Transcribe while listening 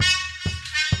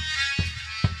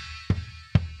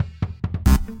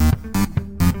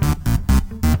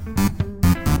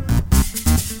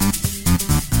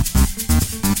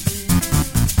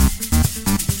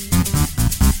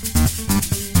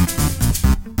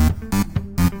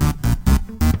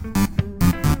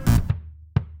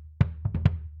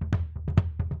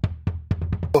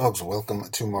folks. Welcome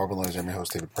to Marvel News. I'm your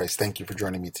host, David Price. Thank you for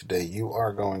joining me today. You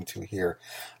are going to hear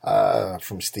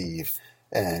from Steve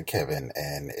and Kevin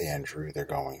and Andrew. They're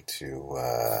going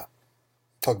to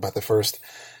talk about the first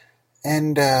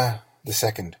and the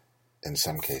second, in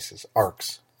some cases,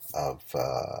 arcs of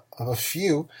a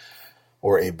few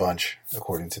or a bunch,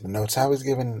 according to the notes I was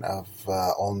given, of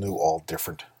all new, all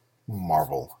different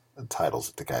Marvel titles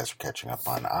that the guys are catching up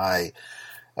on.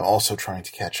 I'm also trying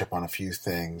to catch up on a few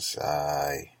things.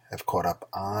 I have caught up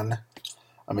on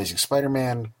Amazing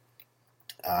Spider-Man.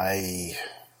 I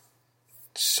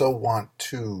so want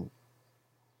to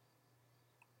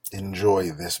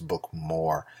enjoy this book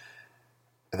more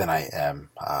than I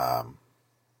am. I'm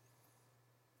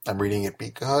reading it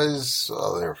because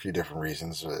there are a few different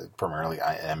reasons. Primarily,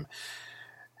 I am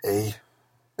a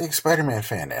big Spider-Man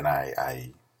fan, and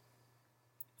I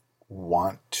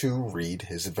want to read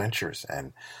his adventures,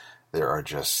 and there are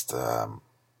just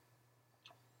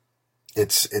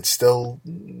it's still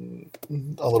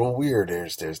a little weird.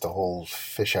 There's the whole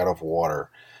fish out of water,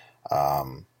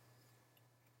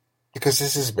 because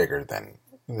this is bigger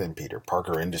than Peter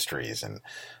Parker Industries, and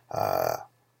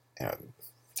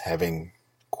having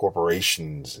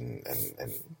corporations and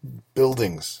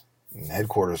buildings and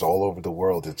headquarters all over the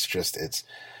world. It's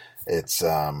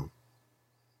a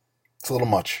little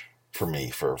much for me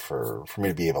for me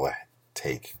to be able to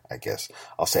take, I guess.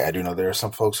 I'll say I do know there are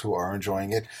some folks who are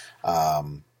enjoying it.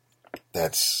 I'm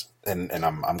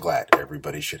glad.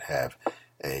 Everybody should have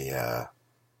a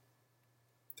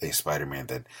Spider-Man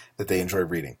that they enjoy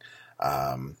reading.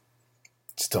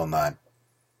 Still not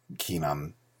keen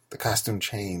on the costume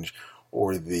change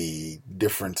or the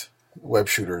different web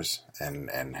shooters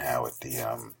and how at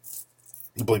the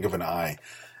blink of an eye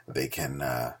they can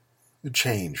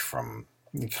change from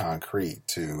concrete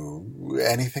to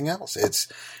anything else. It's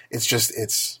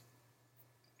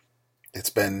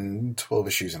been 12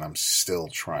 issues and I'm still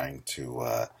trying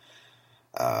to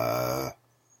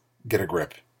get a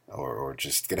grip or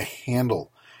just get a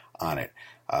handle on it.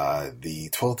 The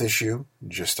 12th issue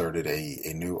just started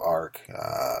a new arc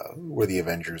where the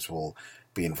Avengers will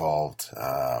be involved.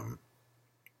 I'm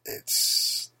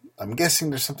guessing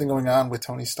there's something going on with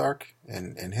Tony Stark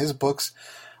in his books,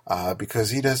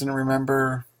 because he doesn't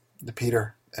remember the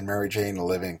Peter and Mary Jane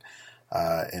living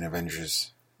in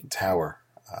Avengers Tower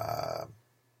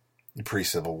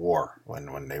pre-Civil War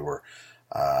when they were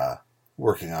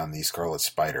working on the Scarlet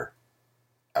Spider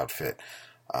outfit,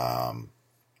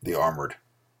 the armored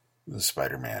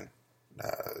Spider-Man.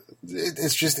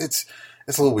 It's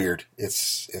a little weird.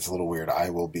 It's a little weird. I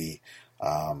will be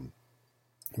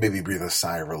maybe breathe a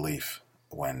sigh of relief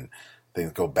when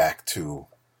things go back to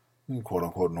quote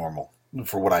unquote normal,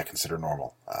 for what I consider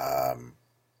normal.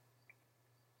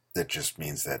 That just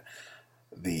means that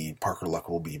the Parker luck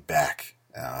will be back,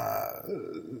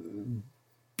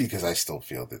 because I still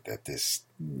feel that this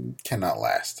cannot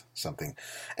last. Something,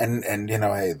 and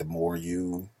hey, the more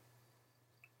you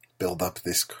build up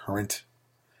this current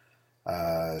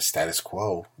status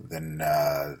quo, then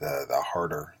the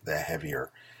harder, the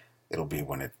heavier it'll be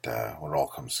when it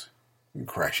all comes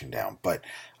crashing down. But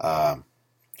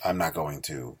I'm not going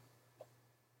to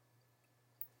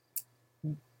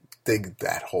dig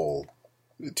that hole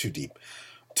too deep.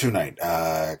 Tonight,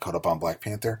 caught up on Black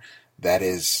Panther.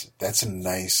 That's a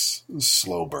nice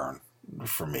slow burn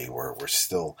for me. We're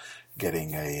still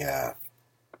getting a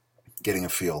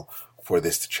feel for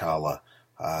this T'Challa,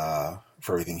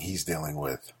 for everything he's dealing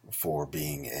with, for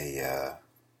being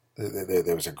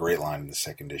there was a great line in the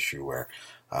second issue where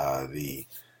the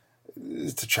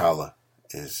T'Challa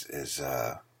is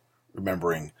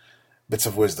remembering bits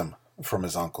of wisdom from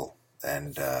his uncle,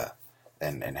 and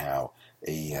how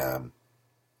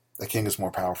a king is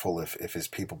more powerful if his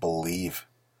people believe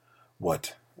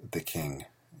what the king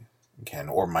can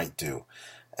or might do.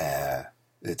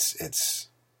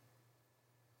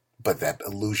 But that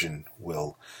illusion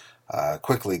will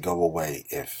quickly go away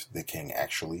if the king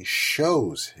actually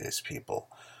shows his people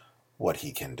what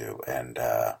he can do. And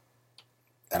I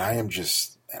am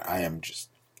just.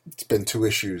 It's been 2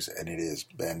 issues, and it has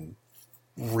been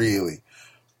really,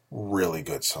 really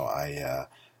good. So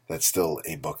that's still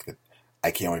a book that I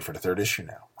can't wait for the 3rd issue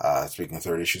now. Speaking of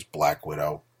 3rd issues, Black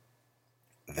Widow.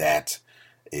 That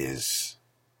is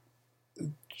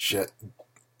just.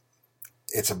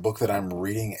 It's a book that I'm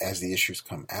reading as the issues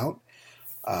come out,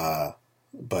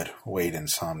 but Wade and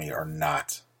Somni are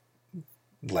not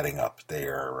letting up. They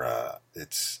are.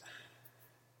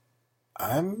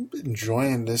 I'm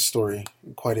enjoying this story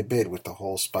quite a bit with the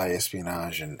whole spy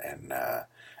espionage and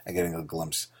getting a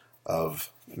glimpse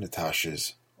of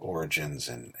Natasha's origins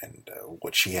and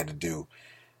what she had to do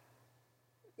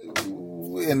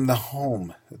in the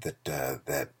home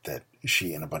that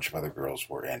she and a bunch of other girls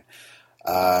were in.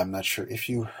 I'm not sure if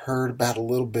you heard about a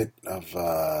little bit of,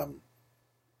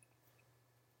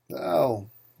 well,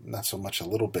 not so much a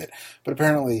little bit, but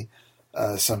apparently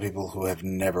some people who have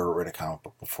never read a comic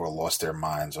book before lost their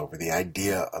minds over the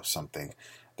idea of something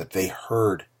that they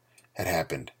heard had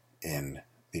happened in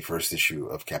the first issue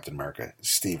of Captain America,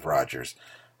 Steve Rogers.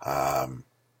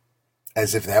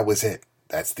 As if that was it.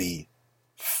 That's the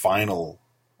final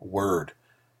word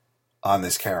on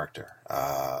this character.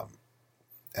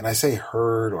 And I say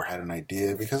heard or had an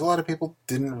idea because a lot of people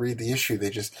didn't read the issue.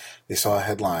 They saw a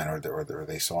headline or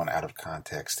they saw an out of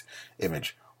context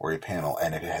image or a panel,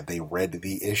 and had they read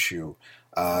the issue,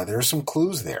 there are some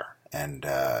clues there. And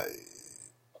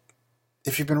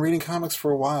if you've been reading comics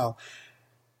for a while,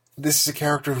 this is a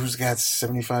character who's got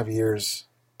 75 years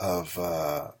of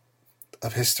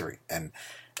history, and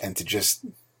to just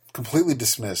completely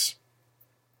dismiss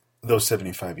those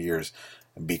 75 years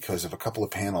because of a couple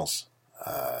of panels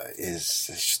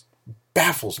just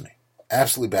baffles me.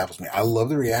 Absolutely baffles me. I love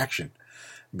the reaction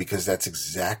because that's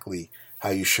exactly how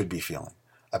you should be feeling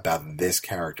about this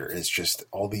character. It's just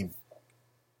all the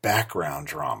background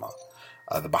drama,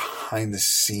 the behind the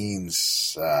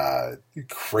scenes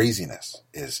craziness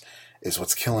is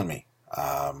what's killing me.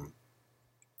 And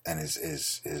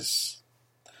is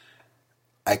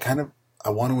I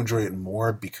want to enjoy it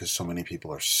more because so many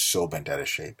people are so bent out of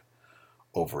shape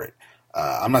over it.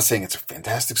 I'm not saying it's a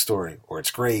fantastic story or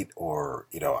it's great or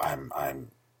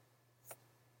I'm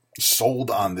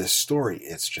sold on this story.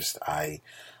 It's just I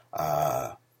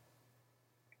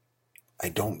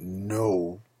don't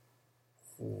know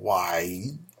why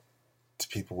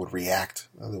people would react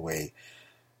the way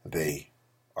they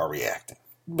are reacting.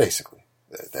 Basically,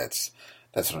 that's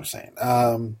what I'm saying.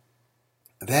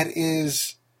 That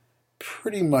is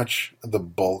pretty much the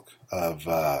bulk of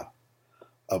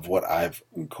what I've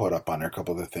caught up on. There are a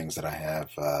couple of other things that I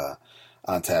have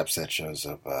on tap, set shows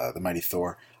of The Mighty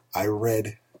Thor. I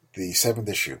read the 7th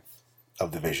issue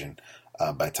of The Vision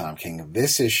by Tom King.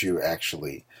 This issue,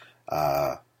 actually,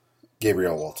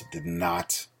 Gabriel Walter did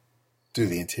not do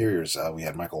the interiors. We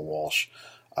had Michael Walsh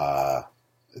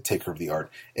take care of the art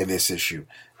in this issue.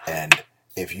 And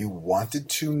if you wanted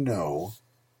to know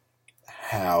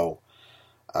how...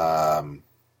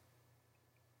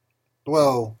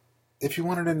 if you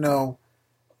wanted to know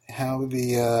how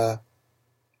the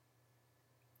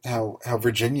how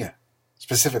Virginia,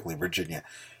 specifically Virginia,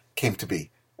 came to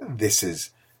be, this is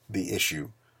the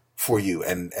issue for you.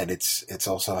 And it's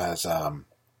also has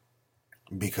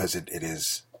because it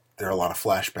is, there are a lot of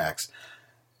flashbacks.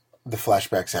 The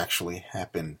flashbacks actually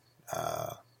happen.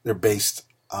 They're based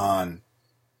on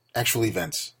actual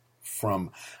events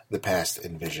from the past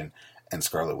in Vision and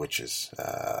Scarlet Witch's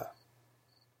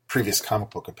previous comic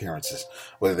book appearances,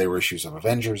 whether they were issues of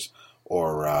Avengers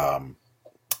or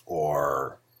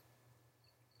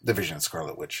the Vision and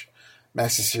Scarlet Witch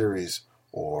maxi series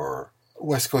or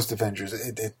West Coast Avengers.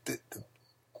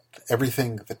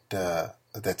 Everything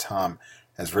that Tom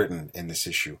has written in this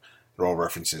issue, it all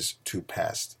references to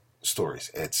past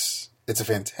stories. It's a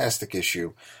fantastic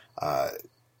issue.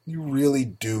 You really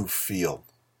do feel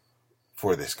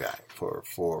for this guy,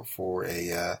 for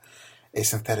a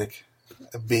synthetic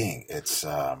being. It's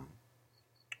and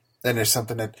there's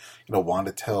something that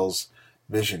Wanda tells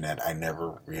Vision that I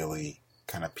never really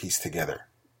kind of pieced together.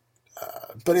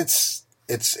 But it's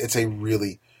a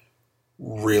really,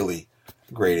 really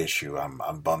great issue.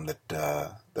 I'm bummed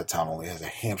that Tom only has a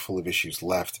handful of issues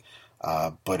left,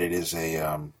 but it is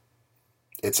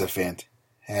it's a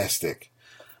fantastic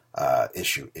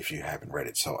issue if you haven't read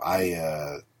it. So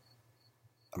I'm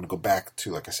gonna go back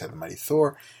to, like I said, The Mighty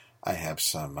Thor. I have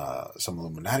some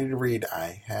Illuminati to read.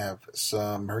 I have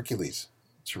some Hercules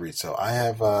to read. So I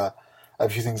have a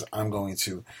few things I'm going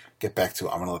to get back to.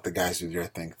 I'm going to let the guys do their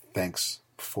thing. Thanks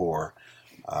for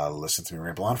listening to me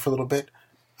ramble on for a little bit.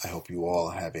 I hope you all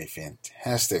have a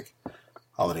fantastic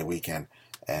holiday weekend.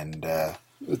 And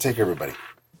take care, everybody.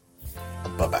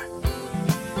 Bye-bye.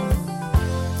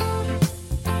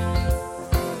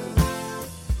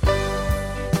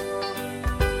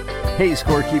 Hey,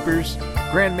 scorekeepers.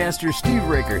 Grandmaster Steve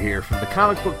Raker here from the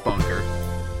Comic Book Bunker.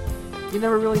 You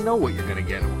never really know what you're going to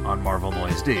get on Marvel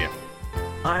Noise, do you?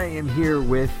 I am here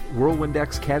with Whirlwind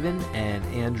X Kevin and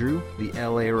Andrew, the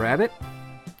LA Rabbit.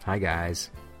 Hi, guys.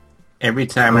 Every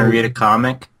time I read a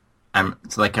comic,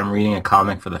 it's like I'm reading a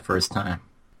comic for the first time.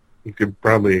 You could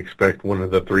probably expect one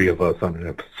of the three of us on an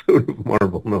episode of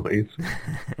Marvel Noise.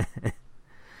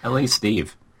 At least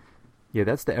Steve. Yeah,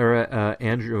 that's the era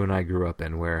Andrew and I grew up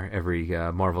in, where every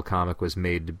Marvel comic was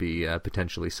made to be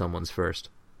potentially someone's first.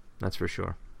 That's for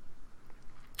sure.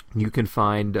 You can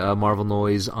find Marvel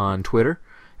Noise on Twitter,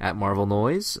 at Marvel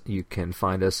Noise. You can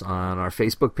find us on our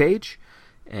Facebook page,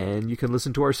 and you can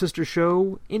listen to our sister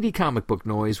show, Indie Comic Book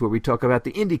Noise, where we talk about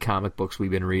the indie comic books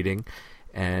we've been reading,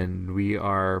 and we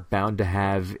are bound to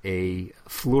have a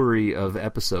flurry of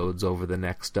episodes over the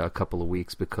next couple of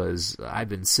weeks, because I've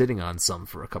been sitting on some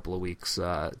for a couple of weeks,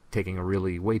 taking a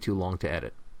really way too long to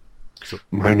edit. So,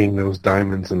 mining those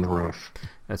diamonds in the rough.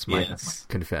 That's my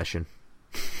confession.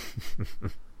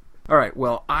 All right,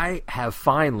 well, I have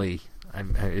finally,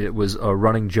 it was a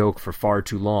running joke for far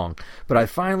too long, but I've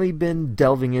finally been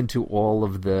delving into all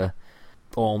of the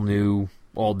all-new,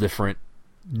 all-different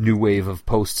new wave of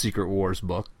post-Secret Wars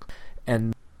book,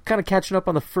 and kind of catching up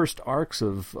on the first arcs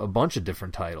of a bunch of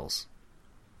different titles.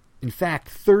 In fact,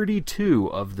 32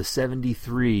 of the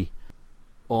 73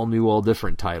 all-new,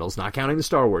 all-different titles, not counting the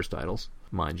Star Wars titles,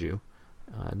 mind you,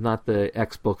 not the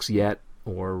X books yet,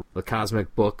 or the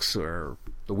Cosmic books, or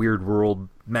the Weird World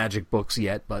Magic books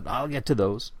yet, but I'll get to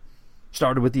those.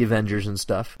 Started with the Avengers and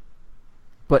stuff.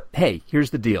 But hey,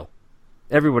 here's the deal.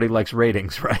 Everybody likes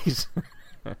ratings, right?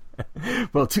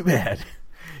 Well, too bad.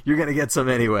 You're going to get some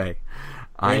anyway.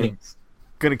 I'm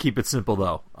going to keep it simple,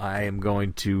 though. I am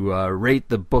going to rate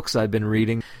the books I've been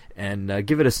reading and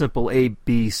give it a simple A,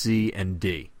 B, C, and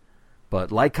D.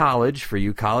 But like college, for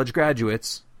you college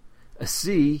graduates, a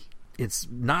C, it's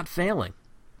not failing.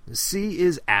 A C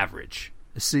is average.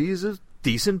 A C is a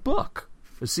decent book.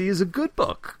 A C is a good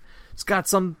book. It's got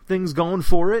some things going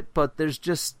for it, but there's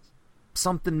just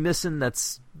something missing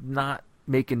that's not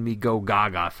making me go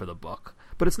gaga for the book.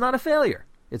 But it's not a failure.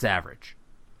 It's average.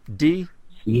 D,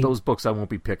 those books I won't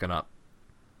be picking up.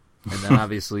 And then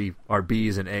obviously our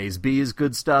B's and A's. B is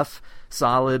good stuff,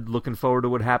 solid, looking forward to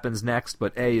what happens next,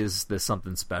 but A is there's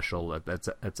something special.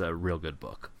 That's a real good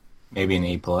book. Maybe an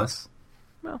A+.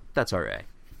 Well, that's our A.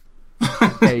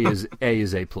 A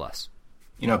is A+.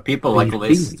 You know, people like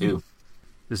lists too.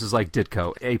 This is like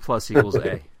Ditko. A+ equals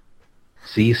A.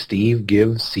 See, Steve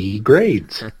gives C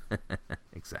grades.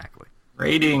 Exactly.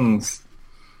 Ratings.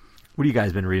 What have you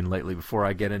guys been reading lately before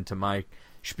I get into my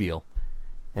spiel?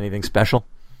 Anything special?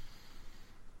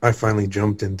 I finally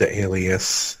jumped into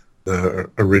Alias, the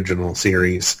original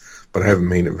series, but I haven't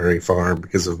made it very far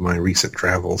because of my recent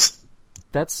travels.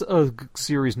 That's a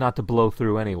series not to blow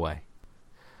through anyway.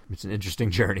 It's an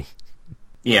interesting journey.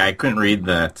 Yeah, I couldn't read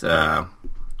that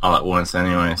all at once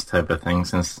anyways type of thing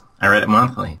since I read it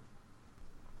monthly.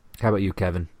 How about you,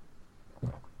 Kevin?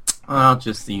 Well,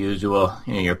 just the usual.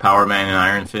 You know, your Power Man and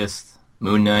Iron Fist,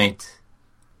 Moon Knight,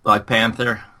 Black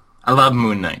Panther. I love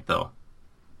Moon Knight, though.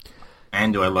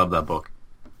 And do I love that book?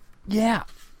 Yeah,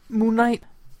 Moon Knight.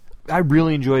 I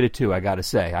really enjoyed it, too, I gotta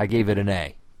say. I gave it an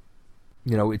A.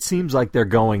 You know, it seems like they're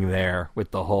going there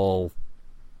with the whole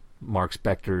Mark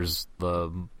Spector's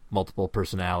the multiple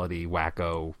personality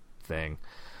wacko thing.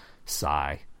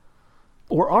 Sigh.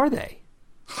 Or are they?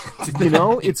 You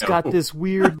know, it's got this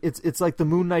weird. It's like the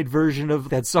Moon Knight version of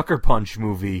that Sucker Punch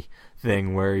movie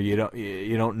thing, where you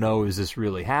don't know, is this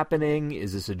really happening?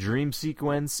 Is this a dream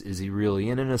sequence? Is he really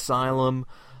in an asylum?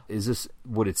 Is this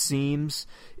what it seems?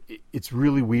 It's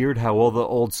really weird how all the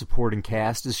old supporting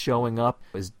cast is showing up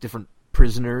as different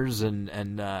prisoners and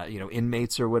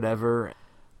inmates or whatever.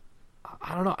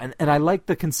 I don't know, and I like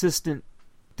the consistent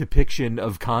depiction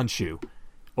of Khonshu.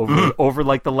 Over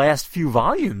like the last few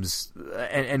volumes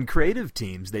and creative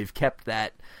teams, they've kept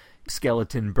that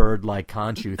skeleton bird-like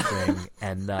Khonshu thing,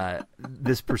 and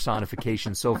this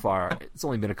personification so far, it's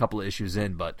only been a couple of issues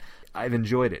in, but I've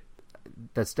enjoyed it.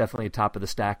 That's definitely a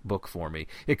top-of-the-stack book for me.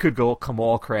 It could come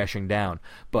all crashing down,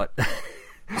 but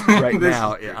right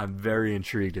now, I'm very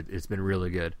intrigued. It's been really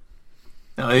good.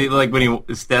 Like when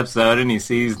he steps out and he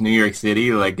sees New York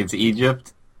City, like it's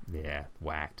Egypt. Yeah,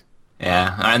 whacked.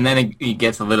 Yeah, and then he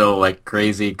gets a little like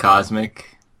crazy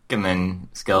cosmic, and then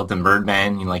Skeleton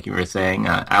Birdman, like you were saying.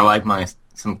 I like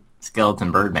some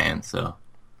Skeleton Birdman, so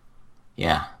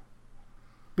yeah.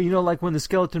 But you know, like when the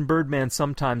Skeleton Birdman,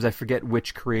 sometimes I forget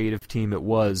which creative team it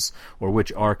was or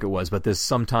which arc it was, but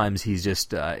sometimes he's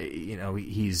just,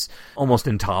 he's almost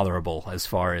intolerable as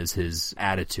far as his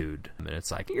attitude. I mean, it's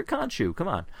like, you're Khonshu, come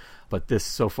on. But this,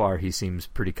 so far, he seems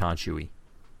pretty Khonshu-y.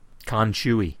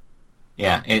 Khonshu-y.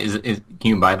 Yeah, can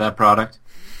you buy that product?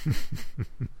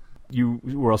 You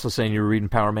were also saying you were reading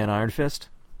Power Man Iron Fist?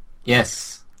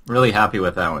 Yes, really happy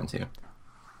with that one, too.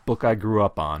 Book I grew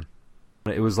up on.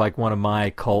 It was like one of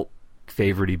my cult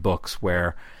favorite books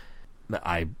where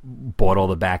I bought all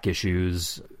the back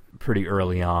issues pretty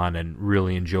early on and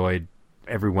really enjoyed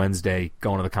every Wednesday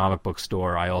going to the comic book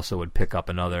store, I also would pick up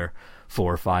another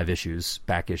 4 or 5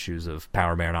 back issues of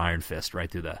Power Man Iron Fist,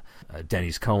 right through the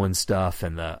Denny's Cohen stuff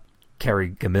and the Kerry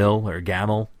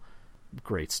Gamel.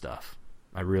 Great stuff.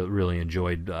 I really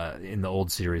enjoyed in the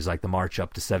old series, like the March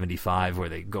up to 75, where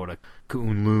they go to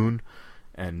Kunlun,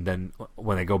 and then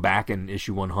when they go back in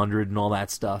issue 100 and all that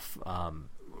stuff.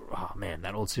 Oh man,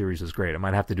 that old series was great. I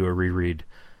might have to do a reread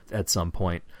at some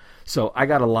point. So I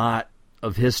got a lot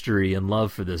of history and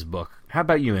love for this book. How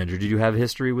about you, Andrew? Did you have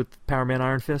history with Power Man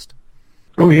Iron Fist?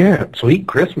 Oh yeah, sweet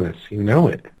Christmas, you know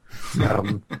it.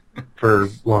 For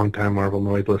long-time Marvel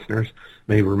Noise listeners,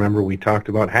 may remember we talked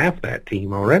about half that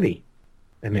team already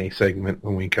in a segment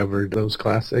when we covered those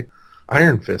classic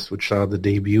Iron Fist, which saw the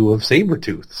debut of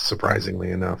Sabretooth,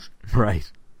 surprisingly enough. Right.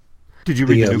 Did you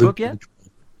read the new book yet?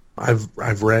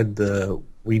 I've read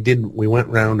we went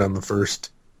round on the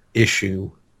first issue,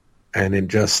 and it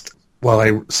just, while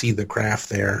I see the craft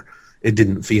there, it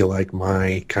didn't feel like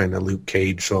my kind of Luke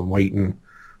Cage, so I'm waiting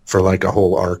for like a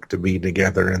whole arc to be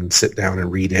together and sit down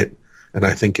and read it, and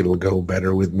I think it'll go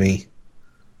better with me.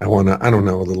 I don't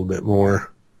know, a little bit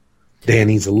more.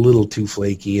 Danny's a little too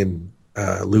flaky, and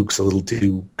Luke's a little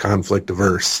too conflict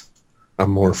averse.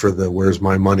 I'm more for the "where's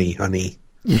my money, honey."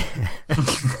 Yeah.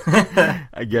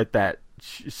 I get that,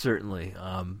 certainly.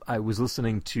 I was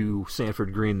listening to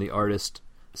Sanford Green, the artist,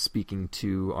 speaking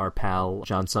to our pal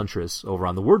John Suntress over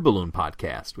on the Word Balloon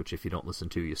podcast, which if you don't listen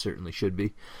to, you certainly should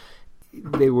be.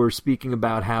 They were speaking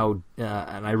about how,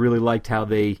 and I really liked how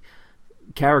they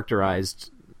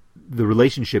characterized the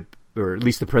relationship, or at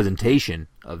least the presentation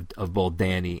of both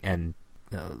Danny and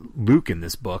Luke in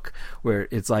this book, where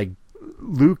it's like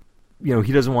Luke,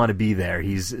 he doesn't want to be there.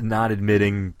 He's not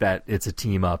admitting that it's a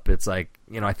team up. It's like,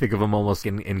 I think of him almost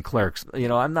in Clerks.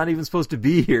 I'm not even supposed to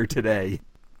be here today.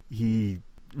 He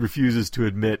refuses to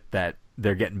admit that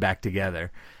they're getting back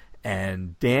together.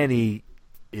 And Danny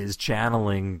is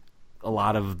channeling a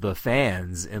lot of the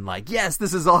fans and like, yes,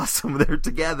 this is awesome. They're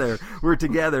together. We're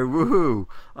together. Woohoo.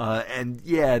 And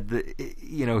yeah,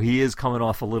 he is coming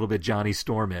off a little bit Johnny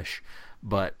Stormish,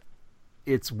 but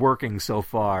it's working so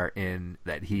far in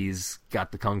that he's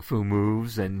got the kung fu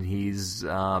moves and he's,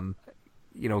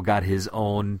 got his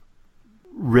own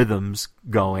rhythms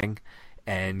going,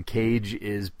 and Cage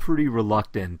is pretty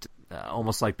reluctant,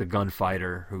 almost like the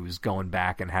gunfighter who's going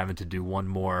back and having to do one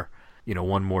more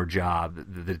job,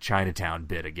 the Chinatown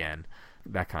bit again,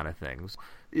 that kind of things.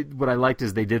 What I liked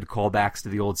is they did callbacks to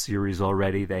the old series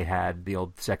already. They had the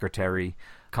old secretary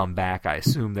come back. I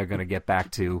assume they're going to get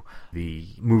back to the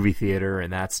movie theater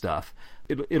and that stuff.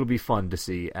 It'll be fun to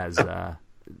see as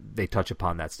they touch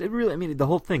upon that. It really, the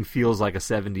whole thing feels like a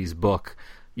 70s book,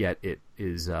 yet it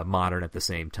is modern at the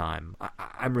same time.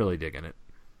 I'm really digging it.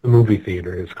 The movie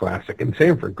theater is classic, and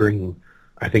Sanford Green,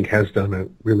 I think, has done a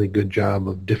really good job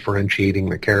of differentiating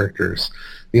the characters.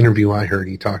 The interview I heard,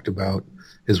 he talked about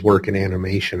his work in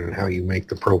animation and how you make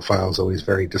the profiles always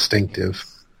very distinctive,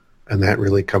 and that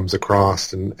really comes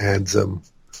across and adds a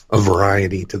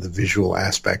variety to the visual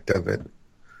aspect of it.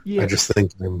 Yeah. I just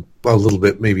think I'm a little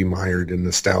bit maybe mired in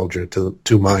nostalgia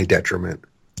to my detriment.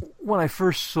 When I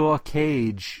first saw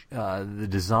Cage, the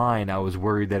design, I was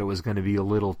worried that it was going to be a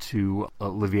little too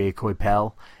Olivier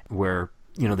Coipel, where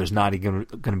there's not even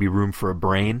going to be room for a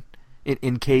brain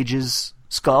in Cage's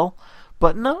skull.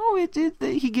 But no,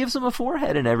 he gives him a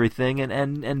forehead and everything,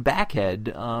 and backhead.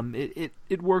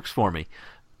 It works for me.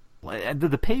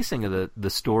 The pacing of the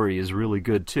story is really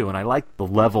good too, and I like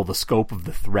the scope of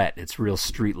the threat. It's real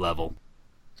street level.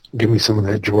 Give me some of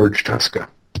that George Tuska.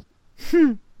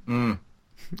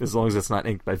 As long as it's not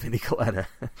inked by Vinnie Coletta.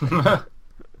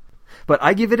 But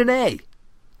I give it an A.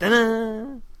 Ta-da!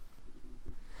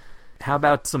 How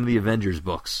about some of the Avengers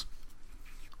books?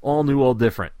 All new, all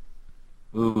different.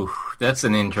 Ooh, that's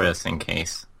an interesting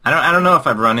case. I don't know if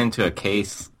I've run into a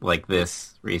case like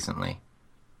this recently.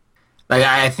 Like,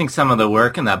 I think some of the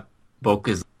work in that book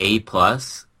is A+,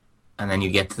 and then you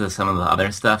get to some of the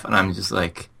other stuff, and I'm just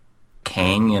like,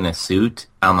 Kang in a suit?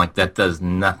 I'm like, that does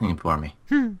nothing for me.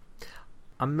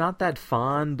 I'm not that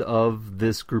fond of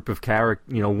this group of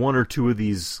characters, one or two of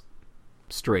these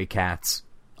stray cats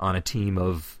on a team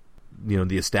of,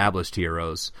 the established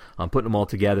heroes. Putting them all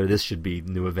together, this should be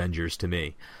New Avengers to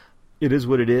me. It is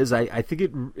what it is. I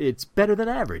think it's better than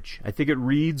average. I think it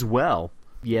reads well.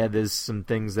 Yeah, there's some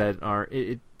things that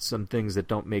some things that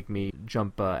don't make me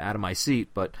jump out of my seat,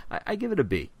 but I give it a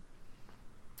B.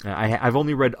 I've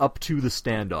only read up to the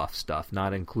standoff stuff,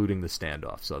 not including the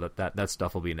standoff, so that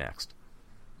stuff will be next.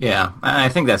 Yeah, I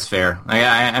think that's fair.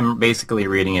 I'm basically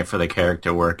reading it for the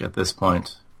character work at this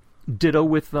point. Ditto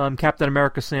with Captain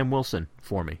America Sam Wilson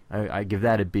for me. I give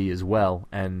that a B as well.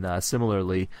 And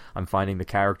similarly, I'm finding the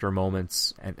character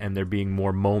moments and there being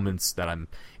more moments that I'm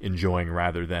enjoying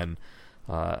rather than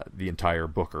the entire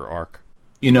book or arc.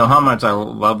 You know how much I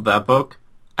love that book?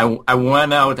 I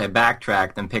went out, I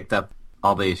backtracked, and picked up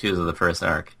all the issues of the first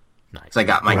arc. Nice. So I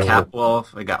got my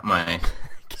Catwolf, I got my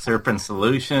Serpent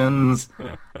Solutions,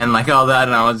 and like all that,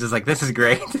 and I was just like, this is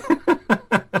great.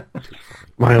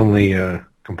 My only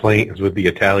complaint is with the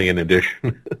Italian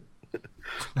edition.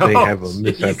 They have a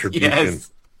misattribution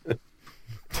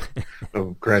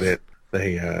of credit.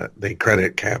 They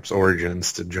credit Cap's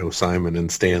origins to Joe Simon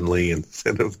and Stan Lee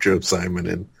instead of Joe Simon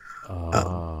and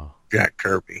Jack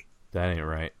Kirby. That ain't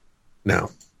right. No.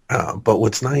 But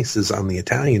what's nice is on the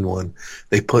Italian one,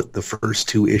 they put the first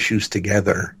 2 issues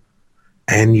together,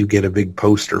 and you get a big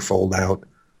poster fold out,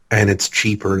 and it's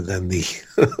cheaper than the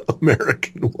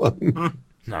American one.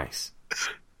 Nice.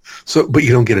 So, but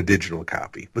you don't get a digital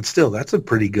copy. But still, that's a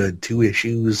pretty good 2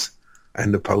 issues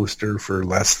and a poster for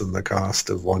less than the cost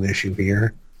of 1 issue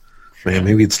here. Man,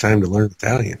 maybe it's time to learn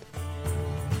Italian.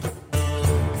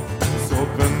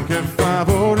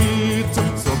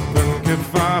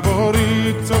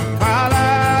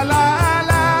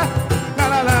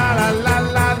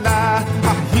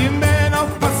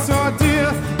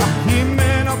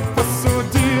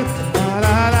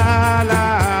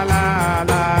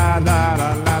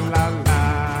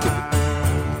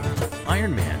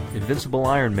 Invincible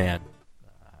Iron Man.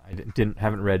 I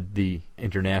haven't read the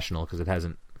International because it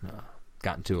hasn't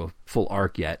gotten to a full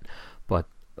arc yet. But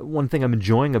one thing I'm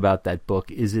enjoying about that book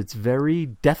is it's very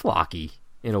Deathlock-y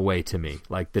in a way to me.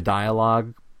 Like the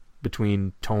dialogue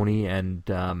between Tony and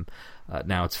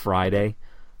now it's Friday.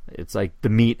 It's like the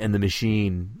meat and the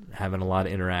machine having a lot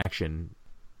of interaction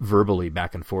verbally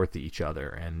back and forth to each other.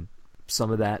 And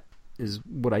some of that is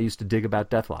what I used to dig about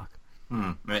Deathlock.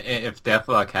 If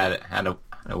Deathlock had a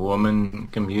woman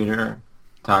computer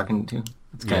talking to,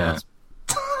 it's kind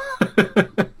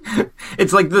of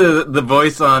it's like the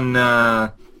voice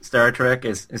on Star Trek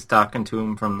is talking to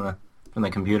him from the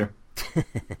computer.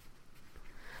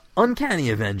 Uncanny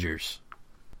Avengers,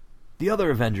 the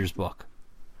other Avengers book.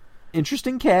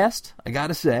 Interesting cast, I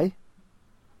gotta say.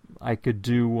 I could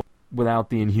do without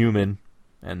the Inhuman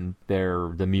and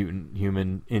the mutant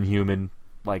human Inhuman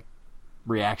like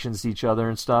reactions to each other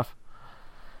and stuff.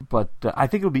 But I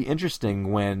think it'll be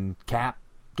interesting when Cap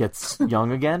gets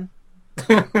young again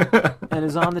and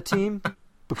is on the team,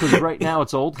 because right now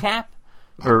it's old Cap,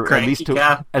 or Cranky at least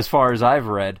Cap. as far as I've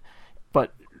read.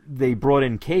 But they brought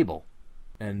in Cable,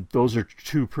 and those are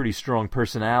 2 pretty strong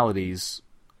personalities.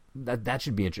 That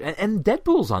should be interesting. And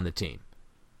Deadpool's on the team,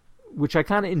 which I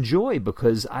kind of enjoy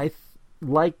because I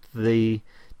liked the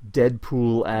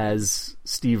Deadpool as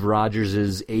Steve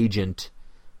Rogers' agent,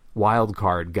 wild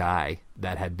card guy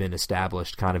that had been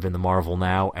established kind of in the Marvel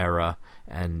Now era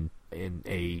and in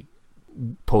a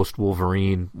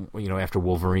post-Wolverine, after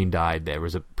Wolverine died, there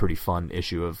was a pretty fun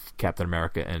issue of Captain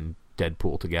America and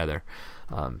Deadpool together,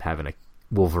 having a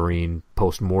Wolverine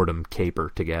post-mortem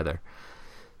caper together.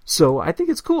 So I think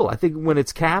it's cool. I think when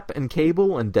it's Cap and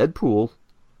Cable and Deadpool,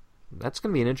 that's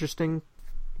going to be an interesting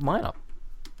lineup.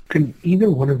 Could either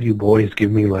one of you boys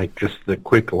give me like just the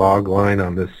quick log line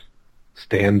on this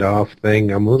standoff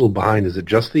thing? I'm a little behind. Is it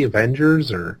just the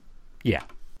Avengers, or? Yeah,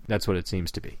 that's what it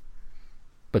seems to be.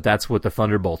 But that's what the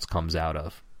Thunderbolts comes out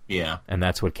of. Yeah. And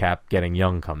that's what Cap getting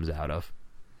young comes out of.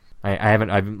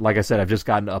 Like I said, I've just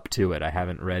gotten up to it. I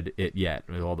haven't read it yet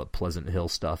with all the Pleasant Hill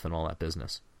stuff and all that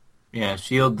business. Yeah,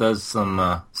 S.H.I.E.L.D. does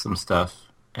some stuff,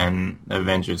 and the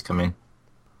Avengers come in.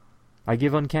 I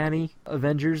give Uncanny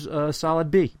Avengers a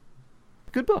solid B.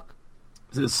 Good book.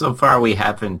 So far, we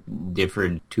haven't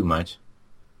differed too much.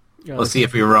 We'll see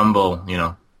if we rumble,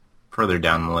 further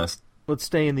down the list. Let's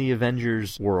stay in the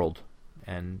Avengers world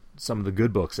and some of the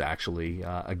good books, actually.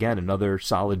 Again, another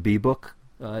solid B book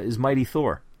is Mighty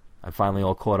Thor. I'm finally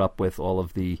all caught up with all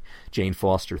of the Jane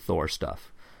Foster Thor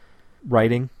stuff.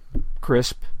 Writing,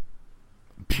 crisp,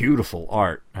 beautiful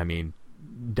art. I mean,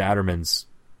 Datterman's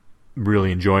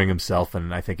really enjoying himself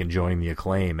and I think enjoying the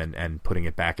acclaim and putting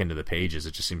it back into the pages.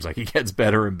 It just seems like he gets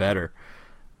better and better.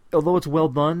 Although it's well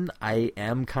done, I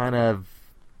am kind of,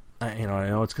 I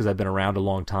know it's because I've been around a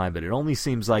long time, but it only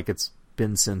seems like it's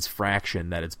been since Fraction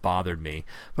that it's bothered me.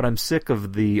 But I'm sick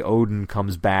of the Odin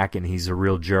comes back and he's a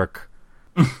real jerk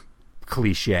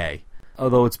cliche.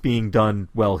 Although it's being done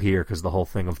well here because the whole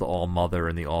thing of the All-Mother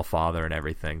and the All-Father and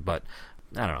everything. But,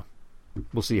 I don't know.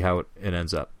 We'll see how it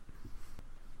ends up.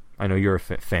 I know you're a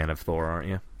fan of Thor, aren't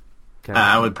you? Okay.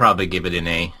 I would probably give it an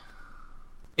A.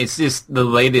 It's just the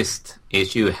latest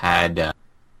issue had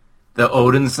the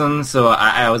Odinson, so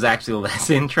I was actually less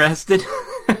interested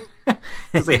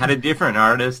because they had a different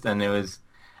artist, and I was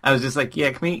just like,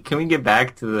 yeah, can we get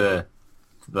back to the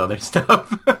other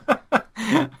stuff?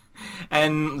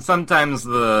 And sometimes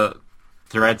the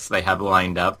threats they have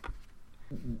lined up,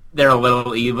 they're a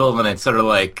little evil, and it's sort of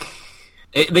like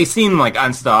they seem like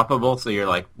unstoppable. So you're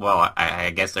like, well, I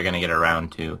guess they're gonna get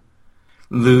around to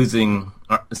losing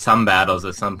some battles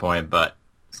at some point, but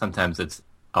sometimes it's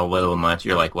a little much.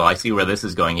 You're like, well, I see where this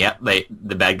is going. Yep,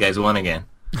 the bad guys won again.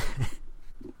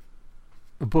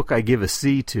 A book I give a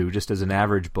C to, just as an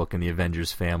average book in the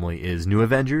Avengers family, is New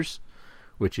Avengers,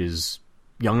 which is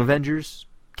Young Avengers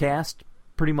cast,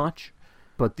 pretty much.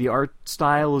 But the art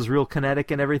style is real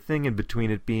kinetic and everything, and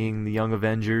between it being the Young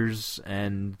Avengers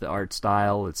and the art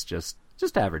style, it's just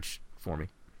average for me.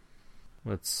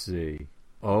 Let's see.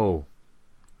 Oh,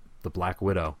 The Black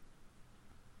Widow.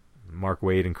 Mark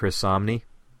Waid and Chris Samnee.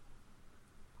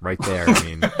 Right there, I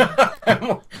mean...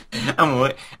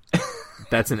 I'm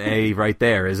That's an A right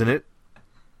there, isn't it?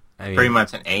 I mean, pretty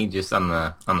much an A just on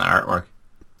the artwork.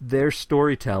 Their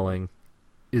storytelling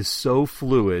is so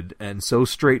fluid and so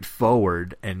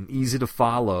straightforward and easy to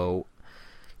follow.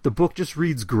 The book just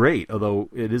reads great, although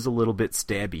it is a little bit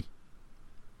stabby.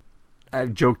 I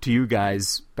joked to you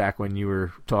guys back when you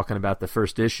were talking about the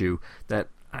first issue that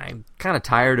I'm kind of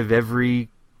tired of every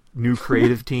new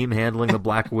creative team handling the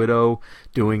Black Widow,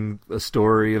 doing a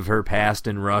story of her past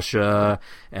in Russia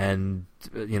and,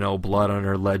 blood on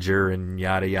her ledger and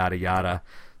yada, yada, yada.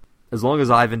 As long as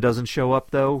Ivan doesn't show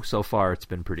up, though, so far it's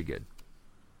been pretty good.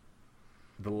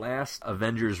 The last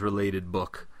Avengers-related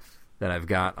book that I've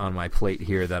got on my plate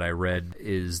here that I read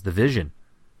is The Vision.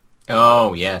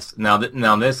 Oh, yes. Now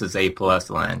this is A+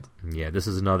 land. Yeah, this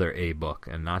is another A book,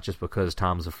 and not just because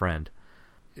Tom's a friend.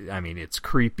 I mean, it's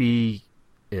creepy.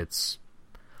 It's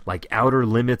like Outer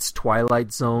Limits,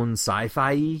 Twilight Zone,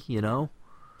 sci-fi,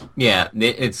 Yeah,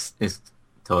 it's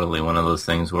totally one of those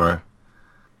things where,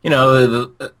 an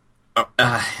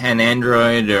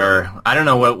android, or I don't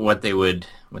know what they would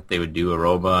do, a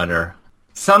robot or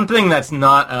something that's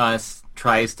not us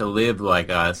tries to live like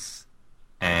us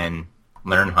and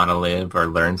learn how to live or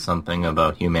learn something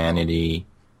about humanity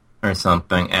or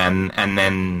something, and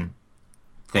then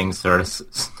things sort of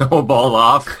snowball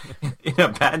off in a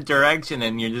bad direction,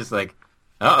 and you're just like,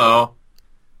 oh,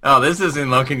 this isn't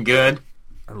looking good.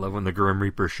 I love when the Grim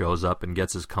Reaper shows up and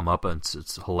gets his comeuppance.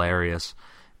 It's hilarious.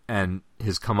 And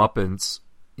his comeuppance,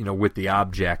 with the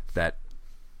object, that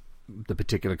the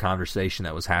particular conversation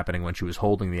that was happening when she was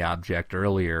holding the object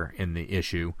earlier in the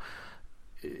issue.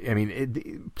 I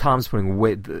mean,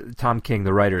 Tom King,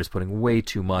 the writer, is putting way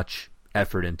too much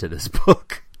effort into this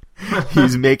book.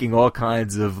 He's making all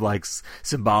kinds of like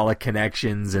symbolic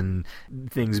connections and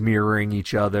things mirroring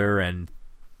each other, and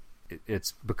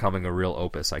it's becoming a real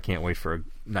opus. I can't wait for a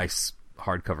nice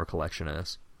hardcover collection of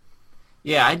this.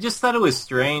 Yeah, I just thought it was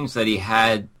strange that he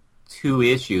had 2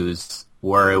 issues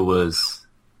where it was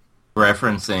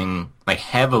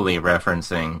heavily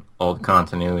referencing old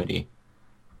continuity.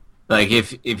 Like,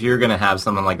 if you're going to have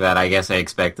something like that, I guess I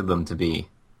expected them to be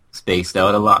spaced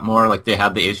out a lot more. Like, they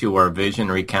had the issue where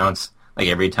Vision recounts, like,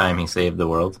 every time he saved the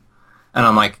world. And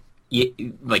I'm like,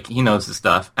 he knows the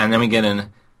stuff. And then we get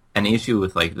an issue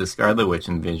with, like, the Scarlet Witch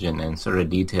and Vision and sort of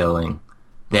detailing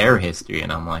their history.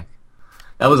 And I'm like,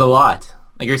 that was a lot.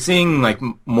 Like, you're seeing, like,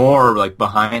 more, like,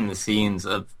 behind the scenes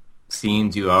of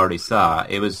scenes you already saw.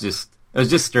 It was just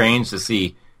strange to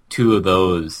see 2 of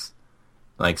those,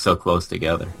 like, so close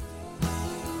together.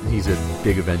 He's a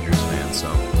big Avengers fan,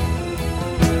 so...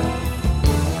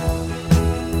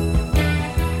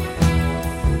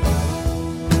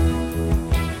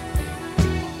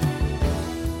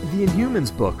 The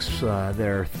Inhumans books,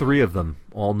 there are 3 of them,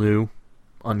 all new,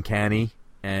 Uncanny,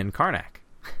 and Karnak.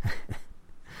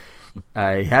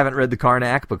 I haven't read the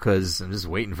Karnak because I'm just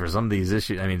waiting for some of these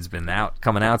issues. I mean, it's been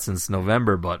coming out since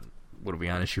November, but what are we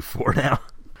on, issue 4 now?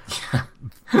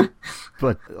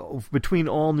 But between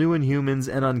All New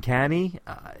Inhumans and Uncanny,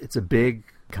 it's a big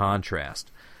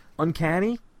contrast.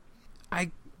 Uncanny,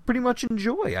 I pretty much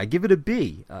enjoy. I give it a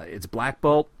B. It's Black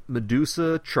Bolt,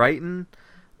 Medusa, Triton,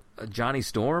 Johnny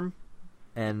Storm,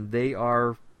 and they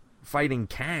are fighting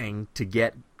Kang to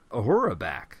get Uhura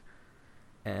back.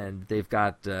 And they've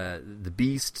got the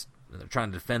Beast. They're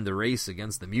trying to defend the race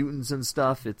against the mutants and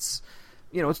stuff. It's,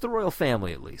 it's the royal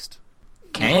family at least.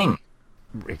 Kang.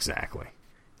 Exactly.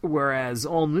 Whereas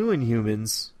All New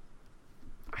Inhumans,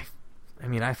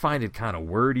 I find it kind of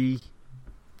wordy,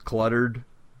 cluttered.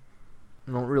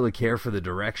 I don't really care for the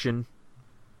direction.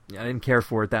 I didn't care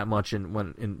for it that much in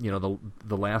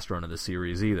the last run of the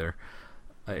series either,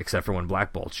 except for when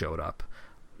Black Bolt showed up.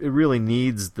 it really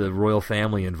needs the royal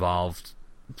family involved,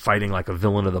 fighting like a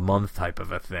villain of the month type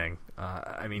of a thing.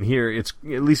 I mean, here it's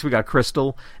at least we got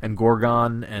Crystal and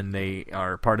Gorgon, and they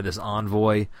are part of this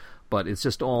envoy. But it's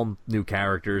just all new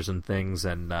characters and things,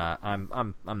 and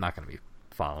I'm not going to be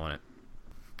following it.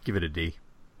 Give it a D.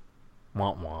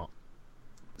 Womp womp.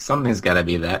 Something's got to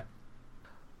be that.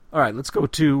 All right, let's go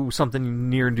to something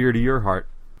near and dear to your heart,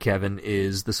 Kevin,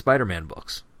 is the Spider-Man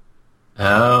books.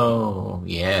 Oh,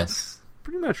 yes.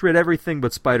 Pretty much read everything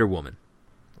but Spider-Woman.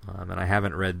 And I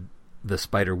haven't read the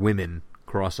Spider-Women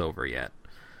crossover yet.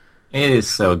 It is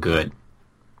so good.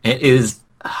 It is,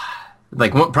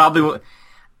 like, probably,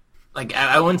 like,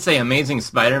 I wouldn't say Amazing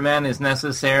Spider-Man is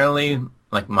necessarily,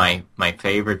 like, my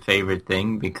favorite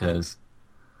thing, because,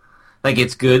 like,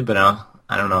 it's good, but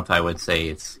I don't know if I would say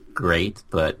it's great,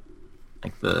 but,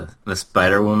 like, the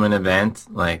Spider-Woman event,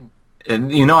 like,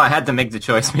 I had to make the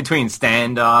choice between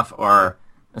Standoff or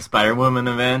a Spider-Woman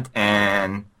event,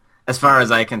 and as far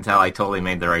as I can tell, I totally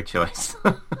made the right choice.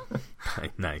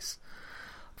 Nice.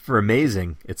 For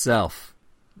Amazing itself,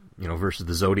 versus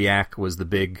the Zodiac was the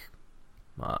big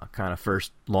kind of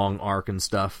first long arc and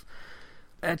stuff.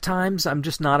 At times, I'm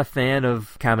just not a fan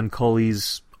of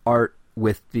Camuncoli's art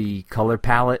with the color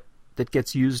palette that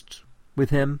gets used with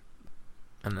him.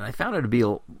 And I found it to be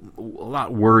a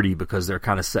lot wordy because they're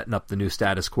kind of setting up the new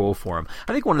status quo for him.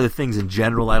 I think one of the things in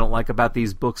general I don't like about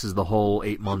these books is the whole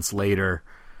 8 months later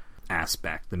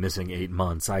aspect, the missing 8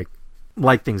 months. I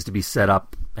like things to be set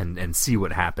up and see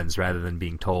what happens rather than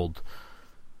being told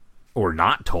or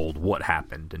not told what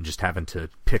happened and just having to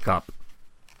pick up.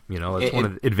 It's one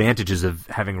of the advantages of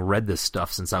having read this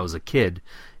stuff since I was a kid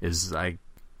is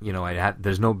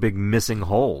there's no big missing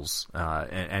holes,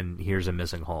 and here's a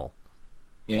missing hole.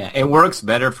 Yeah, it works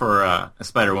better for a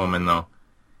Spider-Woman, though.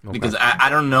 Okay. Because I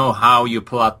don't know how you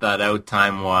plot that out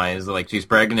time-wise. Like, she's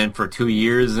pregnant for 2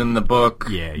 years in the book.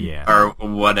 Yeah. Or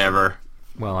whatever.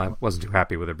 Well, I wasn't too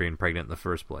happy with her being pregnant in the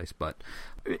first place. But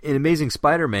in Amazing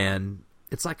Spider-Man,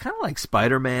 it's like kind of like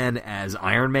Spider-Man as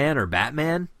Iron Man or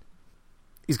Batman.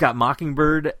 He's got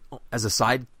Mockingbird as a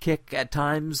sidekick at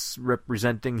times,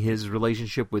 representing his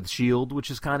relationship with S.H.I.E.L.D., which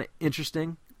is kind of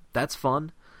interesting. That's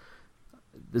fun.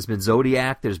 There's been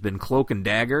Zodiac. There's been Cloak and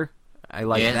Dagger. I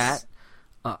like that.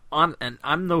 And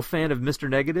I'm no fan of Mr.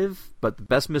 Negative, but the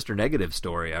best Mr. Negative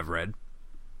story I've read.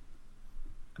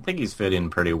 I think he's fit in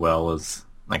pretty well as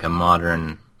like a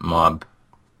modern mob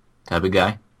type of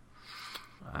guy.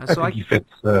 I think he fits.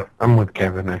 I'm with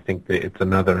Kevin. I think that it's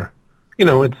another.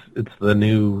 It's the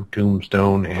new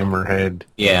Tombstone, Hammerhead,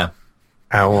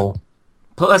 Owl.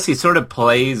 Plus, he sort of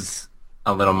plays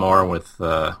a little more with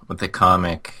the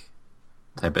comic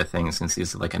type of thing since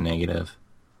he's like a negative.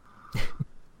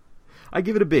 I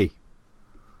give it a B.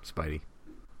 Spidey.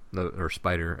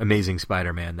 Amazing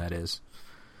Spider-Man, that is.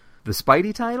 The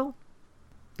Spidey title?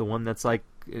 The one that's like,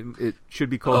 it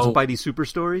should be called Spidey Super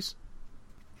Stories?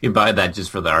 You buy that just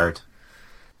for the art.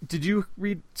 Did you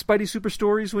read Spidey Super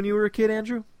Stories when you were a kid,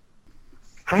 Andrew?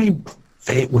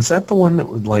 Was that the one that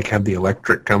would like have the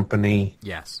electric company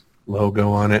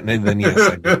logo on it? And then, yes,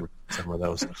 I did read some of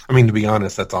those. I mean, to be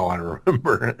honest, that's all I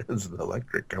remember is the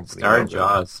electric company. Star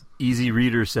Jaws. Easy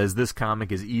Reader says this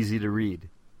comic is easy to read.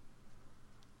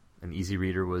 And Easy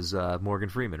Reader was Morgan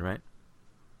Freeman, right?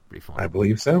 Pretty fun. I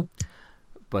believe so.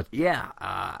 But yeah,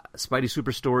 Spidey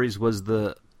Super Stories was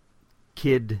the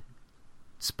kid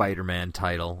Spider-Man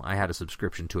title. I had a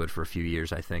subscription to it for a few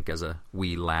years, I think, as a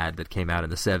wee lad that came out in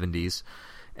the 70s.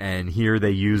 And here they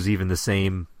use even the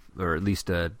same, or at least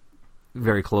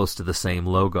very close to the same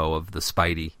logo of the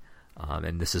Spidey.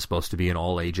 And this is supposed to be an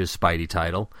all-ages Spidey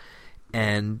title.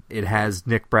 And it has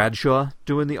Nick Bradshaw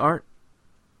doing the art,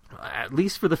 at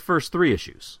least for the first 3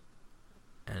 issues.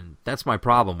 And that's my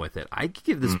problem with it. I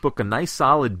give this book a nice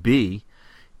solid B.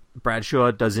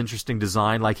 Bradshaw does interesting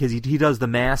design. Like he does the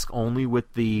mask only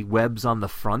with the webs on the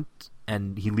front,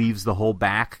 and he leaves the whole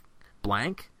back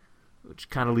blank, which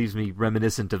kind of leaves me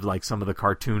reminiscent of like some of the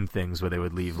cartoon things where they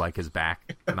would leave like his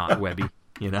back not webby,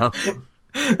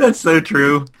 That's so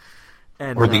true.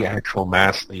 And, or the actual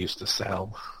mask they used to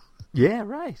sell. Yeah,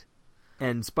 right.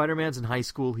 And Spider-Man's in high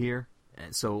school here,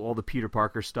 and so all the Peter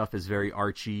Parker stuff is very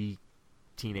Archie,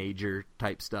 teenager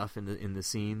type stuff in the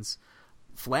scenes.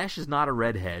 Flash is not a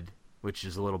redhead, which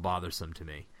is a little bothersome to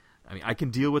me. I mean, I can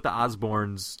deal with the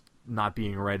Osborns not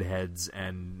being redheads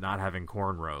and not having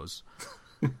cornrows,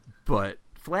 but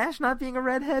Flash not being a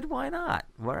redhead, why not?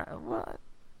 What?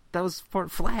 That was for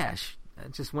Flash. I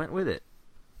just went with it.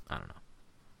 I don't know.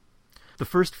 The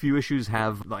first few issues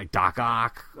have like Doc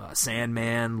Ock,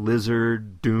 Sandman,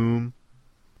 Lizard, Doom,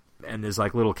 and there's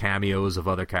like little cameos of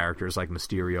other characters like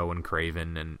Mysterio and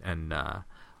Kraven and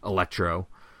Electro.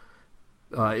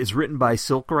 It's written by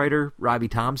Silk writer Robbie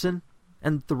Thompson,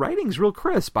 and the writing's real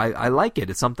crisp. I like it.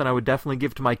 It's something I would definitely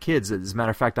give to my kids. As a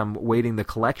matter of fact, I'm waiting the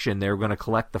collection. They're going to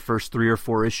collect the first 3 or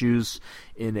 4 issues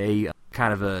in a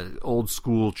kind of a old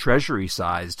school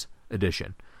treasury-sized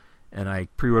edition. And I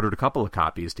pre-ordered a couple of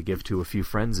copies to give to a few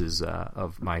friends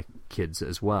of my kids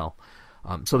as well.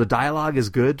 So the dialogue is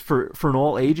good for an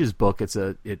all ages book. It's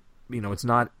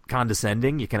not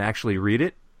condescending. You can actually read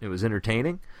it. It was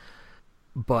entertaining.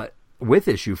 But with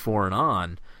issue 4 and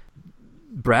on,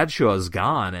 Bradshaw's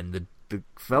gone, and the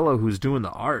fellow who's doing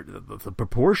the art, the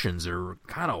proportions are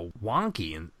kind of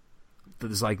wonky, and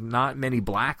there's like not many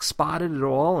blacks spotted at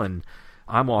all. And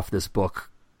I'm off this book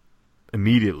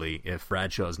immediately if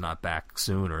Bradshaw's not back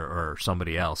soon or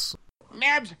somebody else.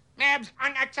 Nabs,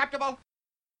 unacceptable.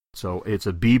 So it's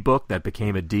a B book that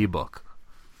became a D book.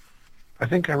 I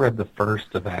think I read the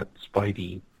first of that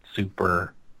Spidey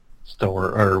Super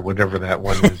Store, or whatever that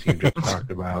one is you just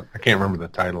talked about. I can't remember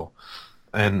the title.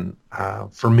 And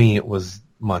for me, it was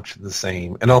much the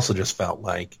same. It also just felt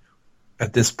like,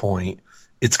 at this point,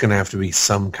 it's going to have to be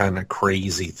some kind of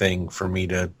crazy thing for me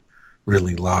to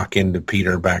really lock into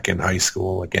Peter back in high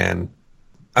school again.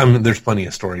 I mean, there's plenty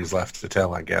of stories left to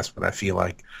tell, I guess, but I feel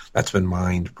like that's been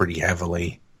mined pretty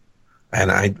heavily. And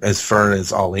as far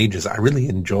as all ages, I really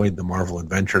enjoyed the Marvel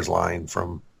Adventures line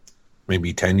from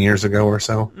maybe 10 years ago or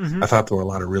so. Mm-hmm. I thought there were a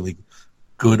lot of really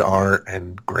good art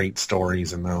and great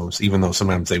stories in those, even though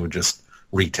sometimes they would just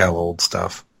retell old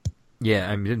stuff. Yeah,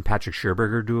 I mean, didn't Patrick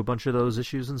Scherberger do a bunch of those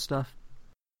issues and stuff?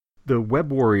 The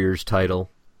Web Warriors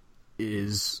title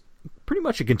is pretty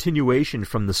much a continuation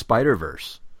from the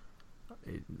Spider-Verse.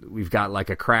 We've got like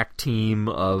a crack team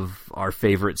of our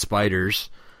favorite spiders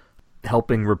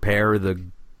helping repair the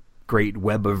great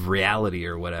web of reality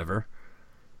or whatever.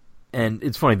 And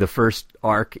it's funny, the first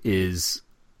arc is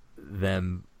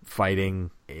them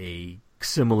fighting a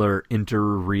similar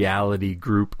inter-reality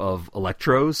group of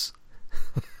Electros.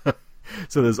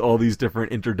 So there's all these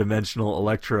different interdimensional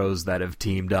Electros that have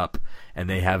teamed up, and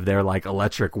they have their like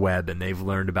electric web, and they've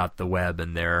learned about the web,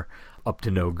 and they're up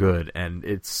to no good. And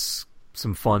it's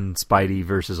some fun Spidey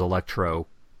versus Electro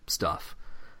stuff.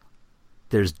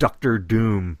 There's Dr.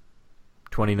 Doom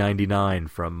 2099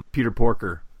 from Peter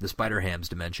Porker, the Spider-Ham's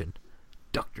Dimension.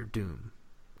 Dr. Doom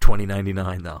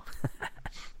 2099 though.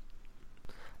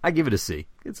 I give it a C.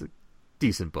 It's a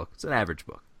decent book. It's an average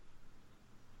book.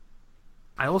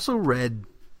 I also read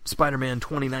Spider-Man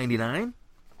 2099,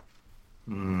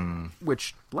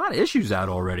 which a lot of issues out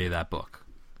already of that book.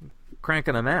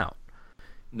 Cranking them out.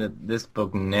 This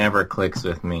book never clicks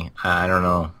with me. I don't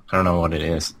know what it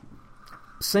is.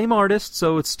 Same artist,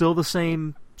 so it's still the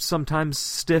same, sometimes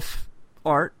stiff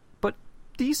art, but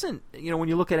decent. You know, when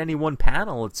you look at any one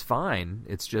panel, it's fine.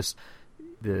 It's just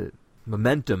the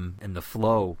momentum and the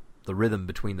flow, the rhythm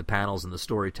between the panels and the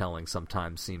storytelling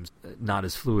sometimes seems not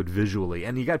as fluid visually.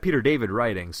 And you got Peter David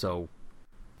writing, so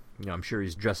I'm sure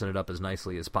he's dressing it up as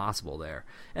nicely as possible there.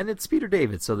 And it's Peter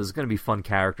David, so there's going to be fun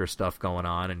character stuff going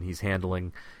on, and he's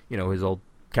handling, his old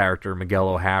character, Miguel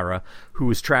O'Hara, who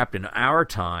was trapped in our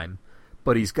time,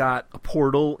 but he's got a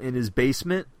portal in his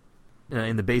basement,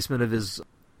 in the basement of his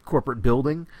corporate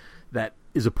building, that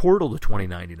is a portal to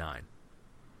 2099.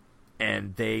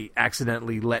 And they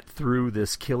accidentally let through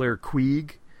this killer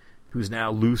Queeg, who's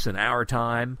now loose in our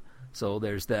time. So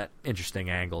there's that interesting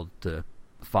angle to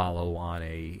follow on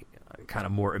a kind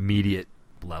of more immediate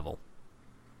level,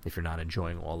 if you're not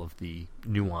enjoying all of the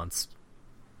nuanced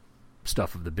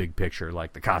stuff of the big picture,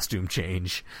 like the costume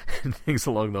change and things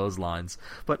along those lines.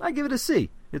 But I give it a C.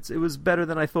 It was better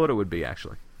than I thought it would be,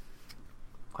 actually.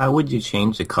 Why would you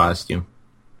change the costume?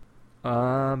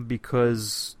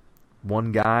 Because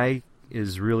one guy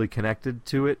is really connected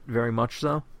to it, very much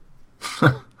so.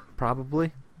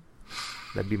 Probably.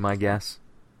 That'd be my guess.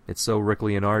 It's so Rick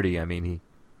Leonardi. I mean, he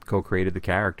co-created the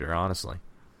character, honestly.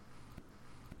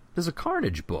 There's a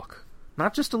Carnage book.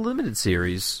 Not just a limited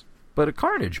series, but a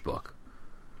Carnage book.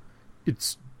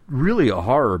 It's really a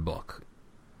horror book.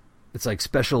 It's like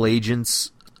special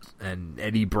agents and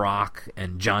Eddie Brock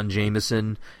and John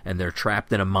Jameson, and they're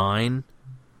trapped in a mine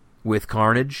with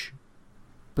Carnage.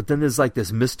 But then there's like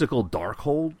this mystical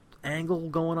Darkhold angle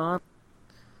going on.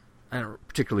 I don't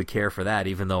particularly care for that,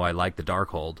 even though I like the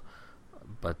Darkhold.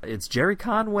 But it's Jerry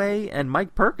Conway and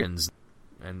Mike Perkins,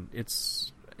 and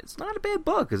it's not a bad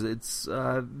book. It's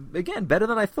again, better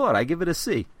than I thought. I give it a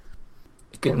C.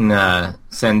 You can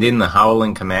send in the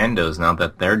Howling Commandos now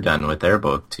that they're done with their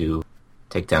book to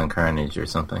take down Carnage or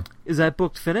something. Is that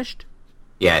book finished?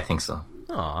 Yeah, I think so.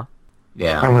 Aw.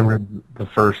 Yeah. I only read the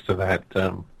first of that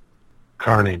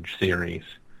Carnage series,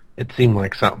 It seemed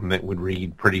like something that would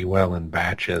read pretty well in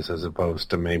batches as opposed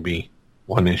to maybe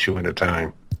one issue at a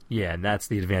time. Yeah, and that's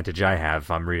the advantage I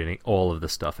have. I'm reading all of the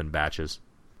stuff in batches.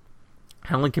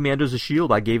 Howling Commandos of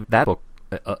S.H.I.E.L.D., I gave that book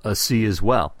a C as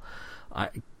well.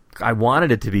 I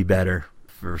wanted it to be better.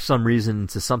 For some reason,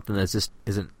 to something that just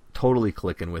isn't totally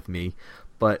clicking with me.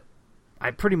 But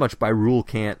I pretty much by rule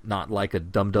can't not like a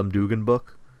Dum Dum Dugan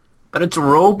book. But it's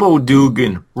Robo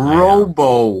Dugan.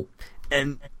 Robo.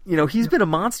 And, you know, he's been a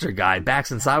monster guy back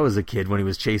since I was a kid when he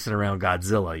was chasing around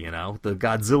Godzilla, you know. The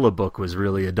Godzilla book was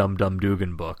really a Dum Dum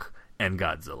Dugan book and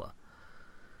Godzilla.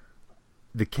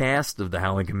 The cast of the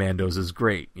Howling Commandos is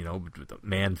great, you know, with the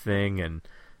Man-Thing, and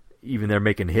even they're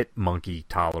making Hit Monkey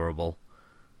tolerable.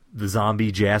 The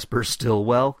zombie Jasper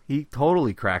Stillwell, he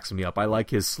totally cracks me up. I like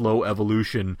his slow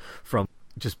evolution from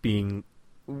just being,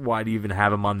 why do you even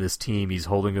have him on this team? He's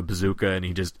holding a bazooka and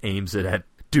he just aims it at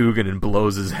Dugan and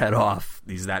blows his head off.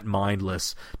 He's that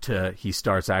mindless to he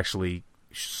starts actually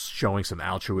showing some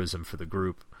altruism for the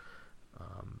group.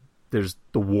 There's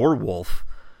the Warwolf,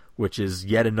 which is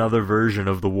yet another version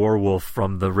of the Warwolf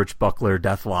from the Rich Buckler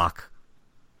Deathlock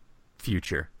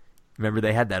future. Remember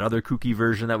they had that other kooky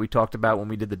version that we talked about when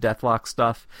we did the Deathlock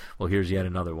stuff? Well, here's yet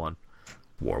another one.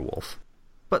 Warwolf.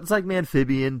 But it's like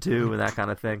Amphibian, too, and that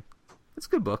kind of thing. It's a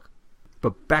good book.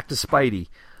 But back to Spidey.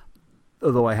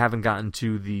 Although I haven't gotten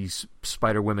to the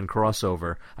Spider-Women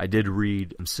crossover, I did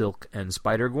read Silk and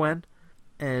Spider-Gwen.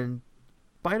 And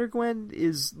Spider-Gwen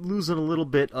is losing a little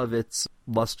bit of its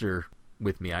luster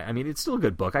with me. I mean, it's still a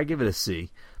good book. I give it a C.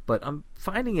 But I'm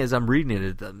finding as I'm reading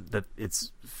it that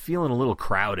it's feeling a little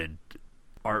crowded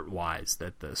art-wise,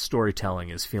 that the storytelling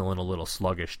is feeling a little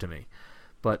sluggish to me.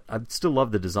 But I still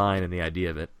love the design and the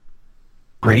idea of it.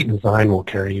 Great design will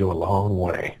carry you a long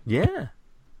way. Yeah.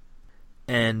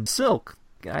 And Silk,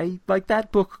 I like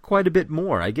that book quite a bit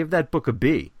more. I give that book a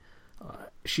B.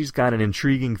 She's got an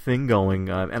intriguing thing going,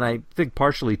 and I think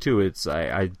partially, too, it's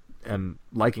I am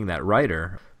liking that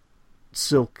writer.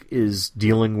 Silk is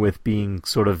dealing with being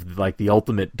sort of like the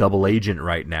ultimate double agent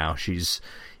right now. She's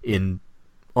in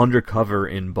undercover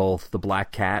in both the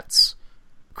Black Cat's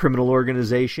criminal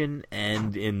organization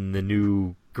and in the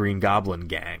new Green Goblin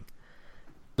gang.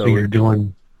 So you're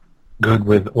doing good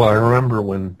with... Well, I remember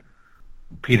when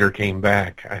Peter came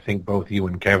back, I think both you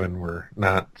and Kevin were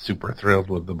not super thrilled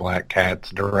with the Black Cat's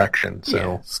direction. So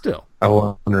yeah, still. I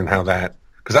was wondering how that...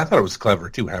 Because I thought it was clever,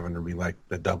 too, having her be like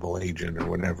the double agent or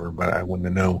whatever, but I wanted to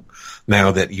know,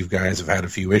 now that you guys have had a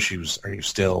few issues, are you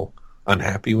still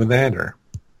unhappy with that, or...?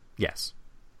 Yes.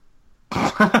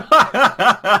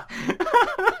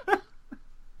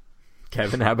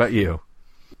 Kevin, how about you?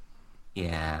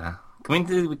 Yeah.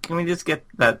 Can we just get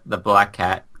the Black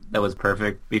Cat that was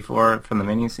perfect before from the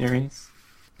miniseries?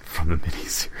 From the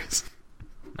miniseries.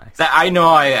 Nice. I know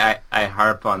I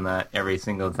harp on that every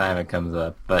single time it comes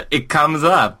up, but it comes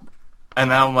up,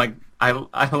 and I'm like, I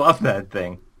love that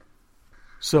thing.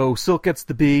 So Silk gets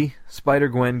the B,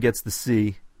 Spider-Gwen gets the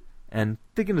C, and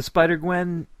thinking of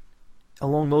Spider-Gwen,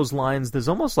 along those lines, there's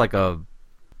almost like a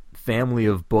family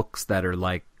of books that are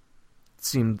like,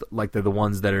 seemed like they're the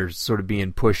ones that are sort of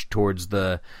being pushed towards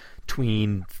the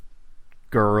tween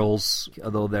girls,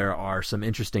 although there are some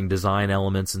interesting design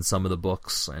elements in some of the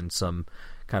books and some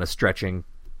kind of stretching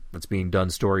that's being done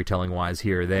storytelling-wise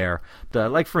here or there.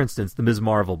 Like, for instance, the Ms.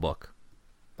 Marvel book.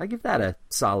 I give that a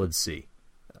solid C.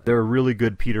 There are really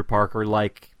good Peter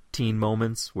Parker-like teen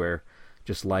moments where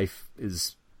just life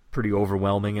is pretty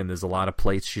overwhelming and there's a lot of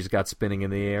plates she's got spinning in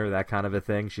the air, that kind of a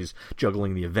thing. She's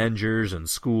juggling the Avengers and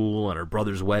school and her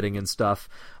brother's wedding and stuff.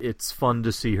 It's fun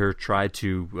to see her try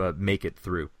to make it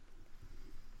through.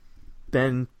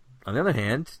 Then, on the other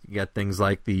hand, you got things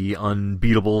like the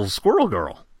unbeatable Squirrel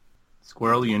Girl.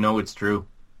 Squirrel, you know it's true.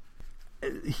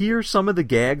 Here, some of the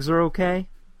gags are okay.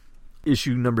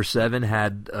 Issue number 7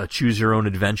 had a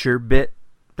choose-your-own-adventure bit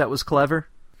that was clever.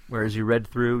 Whereas you read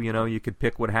through, you know, you could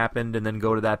pick what happened and then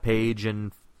go to that page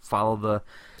and follow the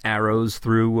arrows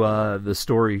through the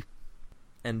story.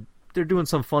 And they're doing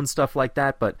some fun stuff like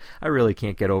that, but I really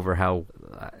can't get over how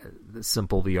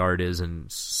simple the art is.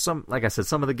 And some, like I said,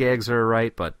 some of the gags are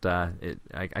right, but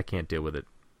I can't deal with it.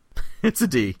 It's a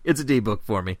D. It's a D book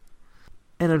for me.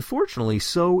 And unfortunately,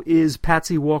 so is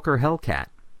Patsy Walker Hellcat.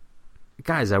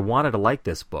 Guys, I wanted to like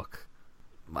this book.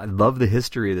 I love the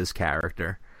history of this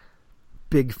character.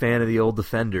 Big fan of the old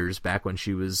Defenders back when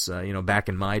she was, back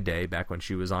in my day, back when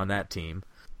she was on that team.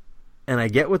 And I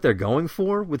get what they're going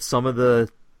for with some of the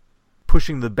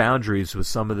pushing the boundaries with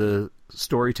some of the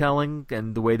storytelling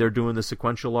and the way they're doing the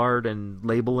sequential art and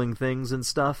labeling things and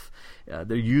stuff.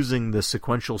 They're using the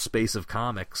sequential space of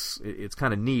comics. It's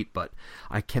kind of neat, but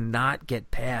I cannot get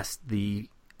past the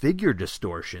figure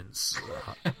distortions.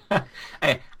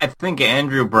 I think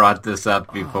Andrew brought this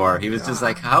up before. He was just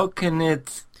like, how can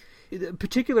it...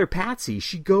 Particular Patsy,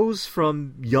 she goes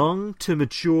from young to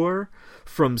mature,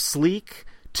 from sleek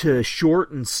to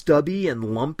short and stubby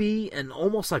and lumpy, and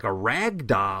almost like a rag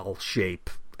doll shape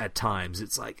at times.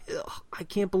 It's like, ugh, I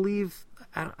can't believe...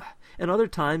 And other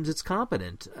times it's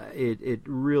competent. It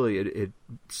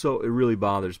really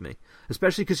bothers me,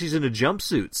 especially because she's in a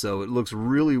jumpsuit, so it looks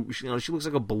really, she looks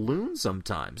like a balloon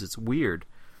sometimes. It's weird,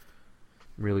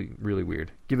 really, really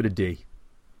weird. Give it a D.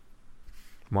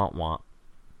 Want want.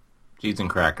 Cheese and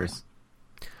crackers.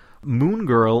 Moon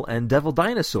Girl and Devil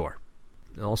Dinosaur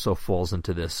also falls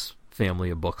into this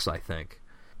family of books, I think.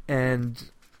 And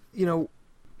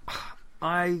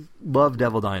I love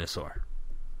Devil Dinosaur.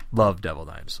 Love Devil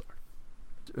Dinosaur.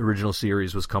 Original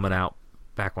series was coming out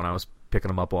back when I was picking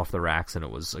them up off the racks, and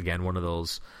it was, again, one of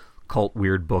those cult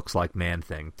weird books like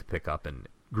Man-Thing to pick up and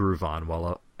groove on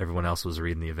while everyone else was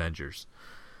reading the Avengers.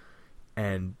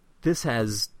 And this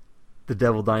has the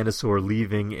Devil Dinosaur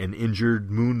leaving an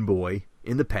injured Moon Boy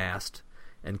in the past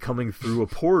and coming through a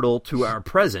portal to our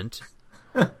present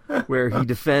where he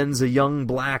defends a young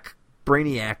black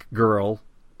brainiac girl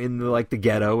in the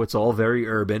ghetto. It's all very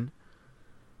urban.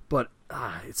 But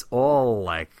it's all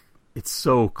it's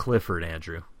so Clifford,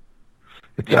 Andrew.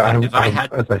 As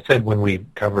I said when we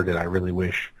covered it, I really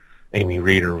wish Amy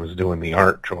Reeder was doing the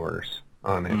art chores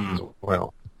on it as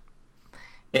well.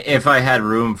 If I had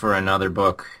room for another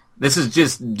book, this is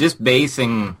just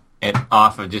basing it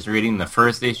off of just reading the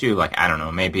first issue. I don't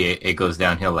know, maybe it goes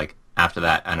downhill after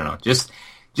that. I don't know. Just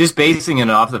basing it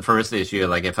off the first issue.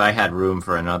 If I had room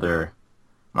for another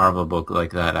Marvel book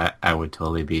like that, I would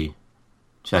totally be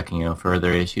checking out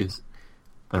further issues.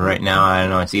 But right now, I don't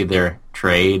know, it's either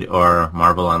trade or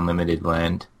Marvel Unlimited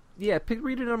land. Yeah,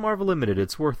 read it on Marvel Limited.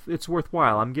 It's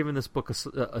worthwhile. I'm giving this book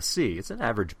a C. It's an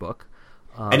average book.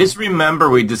 I just remember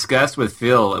we discussed with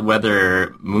Phil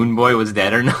whether Moon Boy was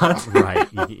dead or not. Right,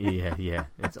 yeah.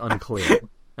 It's unclear.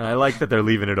 And I like that they're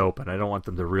leaving it open. I don't want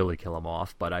them to really kill him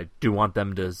off, but I do want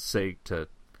them to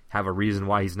have a reason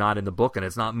why he's not in the book, and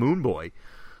it's not Moon Boy.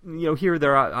 Here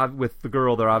they're with the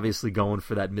girl. They're obviously going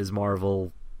for that Ms.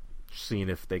 Marvel, seeing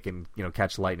if they can,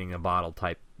 catch lightning in a bottle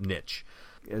type niche.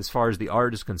 As far as the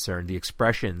art is concerned, the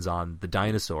expressions on the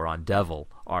dinosaur, on Devil,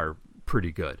 are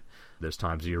pretty good. There's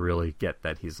times you really get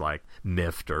that he's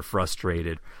miffed or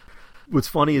frustrated. What's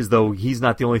funny is, though, he's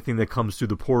not the only thing that comes through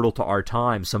the portal to our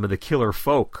time. Some of the Killer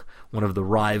Folk, one of the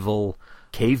rival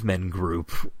cavemen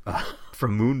group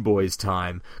from Moon Boy's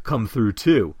time, come through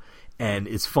too. And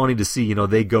it's funny to see,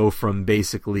 they go from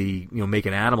basically,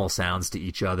 making animal sounds to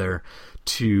each other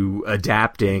to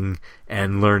adapting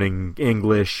and learning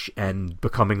English and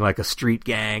becoming a street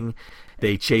gang.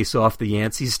 They chase off the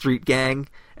Yancey street gang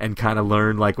and kind of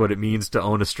learn what it means to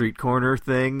own a street corner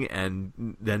thing,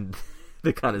 and then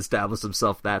they kind of establish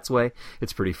themselves that way.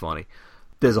 It's pretty funny.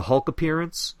 There's a Hulk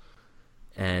appearance,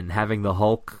 and having the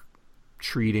Hulk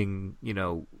treating,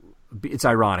 it's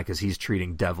ironic because he's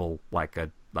treating Devil like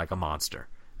a monster,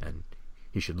 and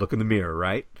he should look in the mirror,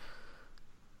 right?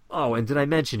 Oh, and did I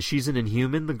mention she's an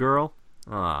Inhuman, the girl?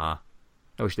 I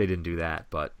wish they didn't do that,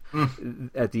 but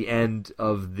at the end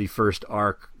of the first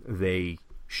arc, they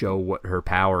show what her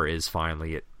power is.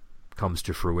 Finally, it comes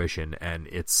to fruition, and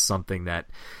it's something that,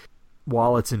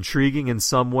 while it's intriguing in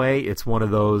some way, it's one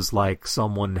of those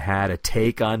someone had a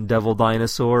take on Devil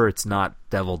Dinosaur. It's not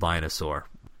Devil Dinosaur.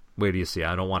 Wait till you see.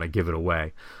 I don't want to give it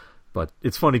away. But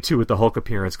it's funny, too, with the Hulk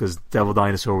appearance, because Devil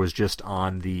Dinosaur was just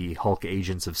on the Hulk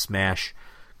Agents of Smash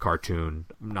cartoon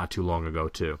not too long ago,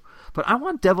 too. But I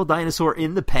want Devil Dinosaur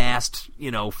in the past,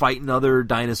 fighting other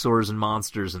dinosaurs and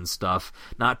monsters and stuff,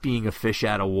 not being a fish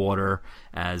out of water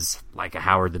as a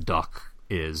Howard the Duck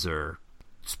is, or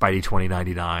Spidey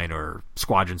 2099, or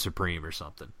Squadron Supreme or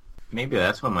something. Maybe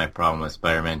that's what my problem with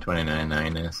Spider-Man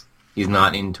 2099 is. He's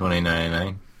not in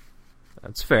 2099.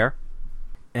 That's fair.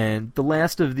 And the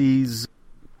last of these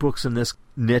books in this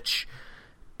niche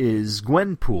is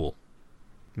Gwenpool,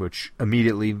 which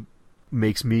immediately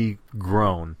makes me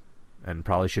groan, and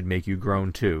probably should make you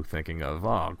groan too, thinking of,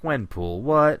 Gwenpool,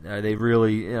 what? Are they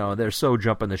really, they're so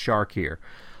jumping the shark here.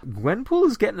 Gwenpool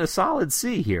is getting a solid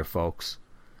C here, folks.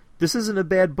 This isn't a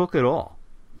bad book at all.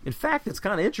 In fact, it's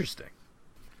kind of interesting.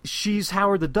 She's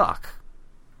Howard the Duck,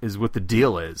 is what the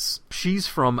deal is. She's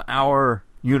from our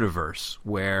universe,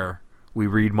 where we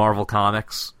read Marvel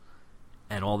Comics,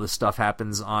 and all this stuff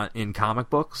happens in comic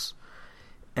books.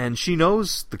 And she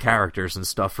knows the characters and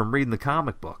stuff from reading the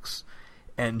comic books.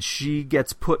 And she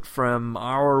gets put from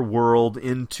our world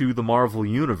into the Marvel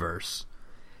Universe.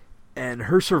 And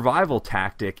her survival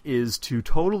tactic is to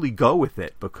totally go with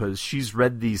it because she's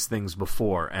read these things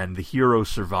before, and the hero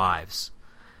survives.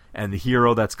 And the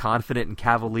hero that's confident and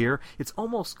cavalier, it's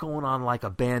almost going on like a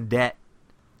bandette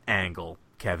angle,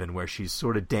 Kevin, where she's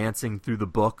sort of dancing through the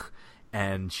book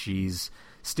and she's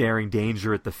staring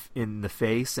danger in the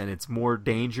face, and it's more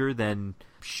danger than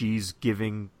she's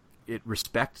giving it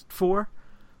respect for,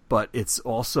 but it's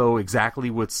also exactly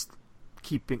what's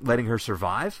letting her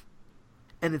survive.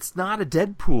 And it's not a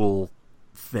Deadpool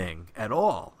thing at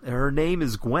all. Her name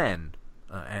is Gwen,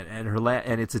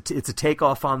 and it's a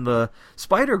takeoff on the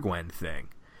Spider-Gwen thing.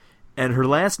 And her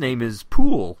last name is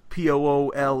Poole,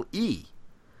 Poole.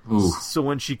 Ooh. So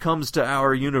when she comes to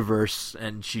our universe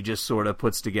and she just sort of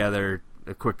puts together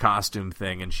a quick costume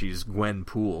thing, and she's Gwen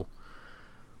Poole.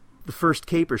 The first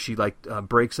caper, she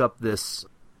breaks up this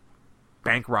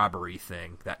bank robbery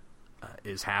thing that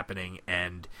is happening,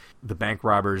 and the bank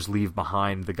robbers leave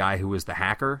behind the guy who was the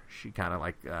hacker. She kind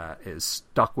of is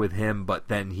stuck with him, but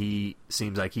then he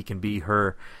seems like he can be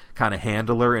her kind of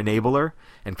handler, enabler,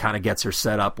 and kind of gets her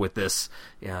set up with this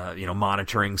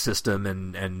monitoring system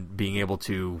and being able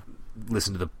to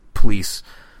listen to the police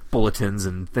bulletins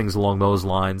and things along those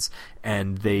lines.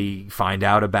 And they find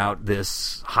out about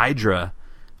this Hydra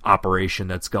operation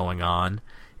that's going on,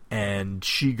 and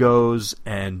she goes,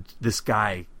 and this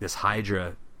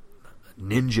Hydra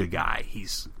ninja guy,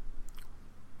 he's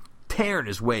tearing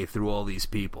his way through all these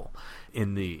people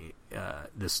in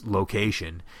this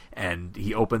location, and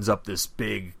he opens up this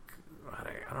big,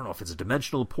 I don't know if it's a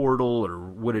dimensional portal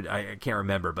or I can't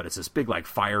remember, but it's this big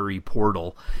fiery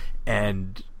portal,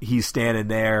 and he's standing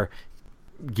there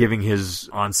giving his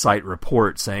on-site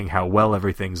report saying how well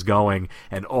everything's going,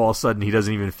 and all of a sudden he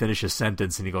doesn't even finish his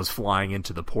sentence and he goes flying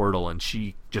into the portal, and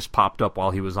she just popped up while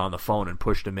he was on the phone and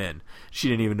pushed him in. She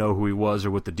didn't even know who he was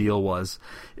or what the deal was.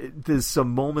 There's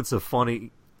some moments of funny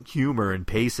humor and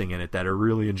pacing in it that are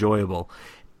really enjoyable.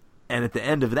 And at the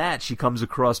end of that, she comes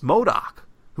across MODOK,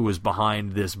 who was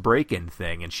behind this break-in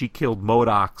thing, and she killed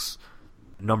MODOK's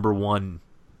number one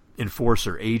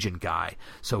enforcer agent guy,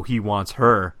 so he wants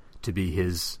her to be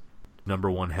his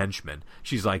number one henchman.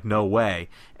 She's like, no way.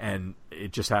 And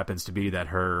it just happens to be that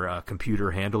her computer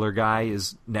handler guy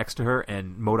is next to her,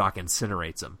 and MODOK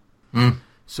incinerates him.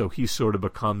 So he sort of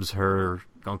becomes her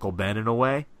Uncle Ben in a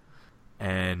way,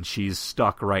 and she's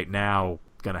stuck right now,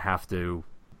 going to have to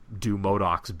do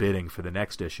MODOK's bidding for the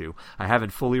next issue. I haven't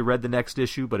fully read the next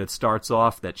issue, but it starts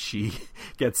off that she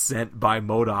gets sent by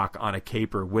MODOK on a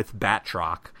caper with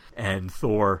Batroc, and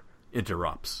Thor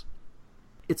interrupts.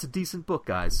 It's a decent book,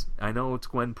 guys. I know it's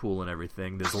Gwenpool and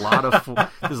everything. There's a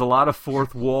lot of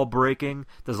fourth wall breaking.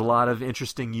 There's a lot of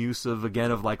interesting use of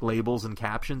labels and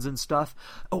captions and stuff.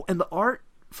 Oh, and the art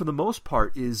for the most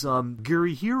part is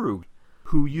Guri Hiru,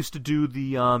 who used to do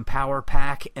the Power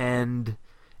Pack and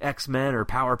X-Men, or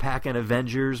Power Pack and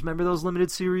Avengers. Remember those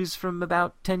limited series from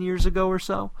about 10 years ago or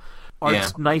so?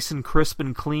 Art's nice and crisp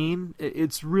and clean.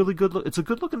 It's really good. It's a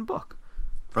good-looking book.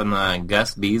 From the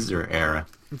Gus Beezer era.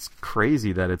 It's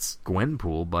crazy that it's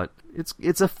Gwenpool, but it's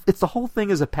the whole thing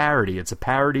is a parody. It's a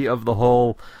parody of the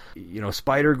whole,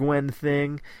 Spider-Gwen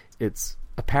thing. It's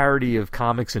a parody of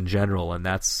comics in general, and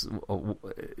that's,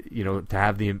 to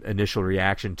have the initial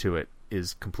reaction to it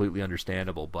is completely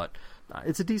understandable. But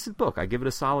it's a decent book. I give it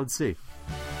a solid C.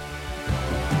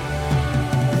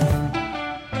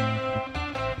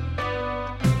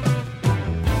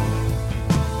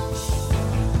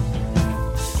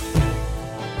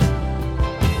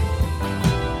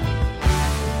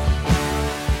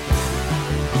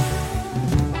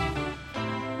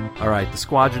 All right, the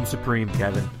Squadron Supreme,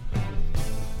 Kevin.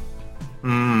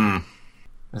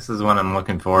 This is one I'm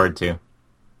looking forward to.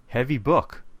 Heavy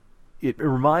book. It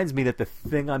reminds me that the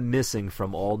thing I'm missing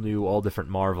from All New, All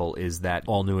Different Marvel is that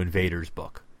All New Invaders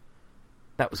book.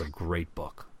 That was a great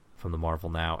book from the Marvel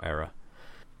Now era.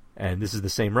 And this is the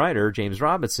same writer, James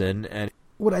Robinson, and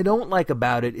what I don't like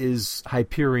about it is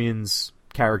Hyperion's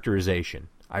characterization.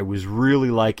 I was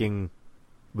really liking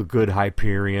the good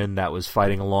Hyperion that was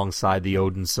fighting alongside the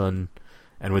Odinson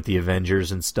and with the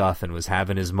Avengers and stuff, and was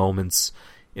having his moments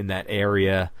in that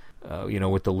area,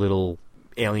 with the little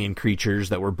alien creatures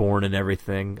that were born and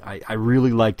everything. I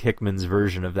really liked Hickman's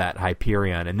version of that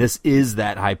Hyperion, and this is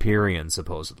that Hyperion,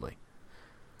 supposedly.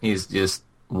 He's just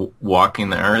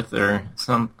walking the Earth or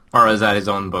is that his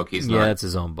own book? Yeah, it's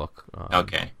his own book.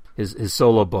 Okay. His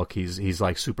solo book, he's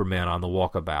like Superman on the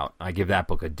walkabout. I give that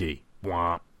book a D.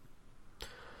 Wah.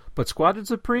 But Squadron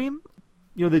Supreme,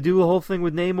 they do the whole thing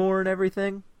with Namor and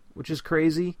everything, which is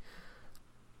crazy.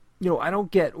 I don't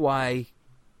get why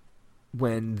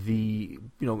when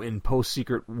in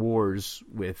post-Secret Wars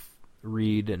with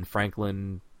Reed and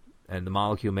Franklin and the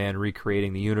Molecule Man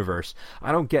recreating the universe.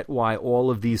 I don't get why all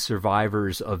of these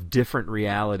survivors of different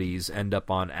realities end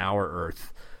up on our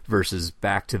Earth versus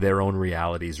back to their own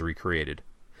realities recreated.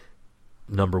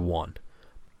 Number one.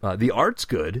 The art's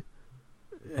good,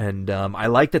 and I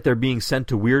like that they're being sent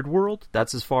to Weird World.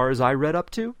 That's as far as I read up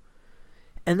to.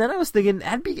 And then I was thinking,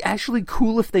 that'd be actually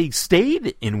cool if they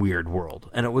stayed in Weird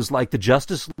World, and it was like the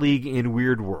Justice League in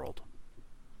Weird World.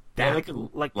 Yeah, they could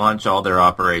launch all their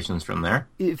operations from there.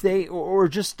 If they, or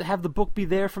just have the book be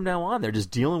there from now on. They're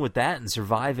just dealing with that and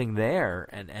surviving there,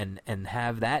 and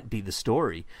have that be the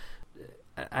story.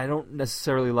 I don't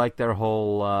necessarily like their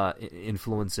whole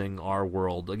influencing our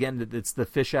world. Again, it's the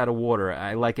fish out of water.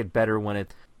 I like it better when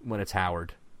it's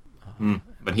Howard.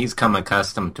 But he's come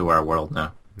accustomed to our world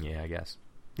now. Yeah, I guess.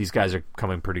 These guys are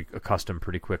coming pretty accustomed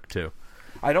pretty quick, too.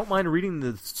 I don't mind reading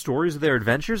the stories of their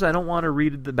adventures. I don't want to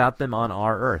read about them on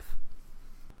our Earth.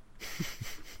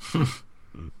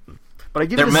 But I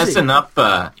give they're messing up.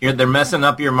 They're messing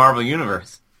up your Marvel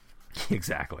universe.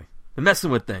 Exactly. They're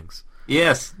messing with things.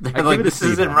 Yes, they're like, this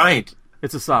isn't right.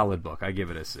 It's a solid book. I give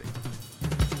it a C.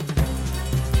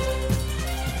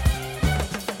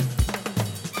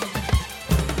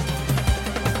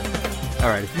 All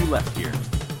right, a few left here.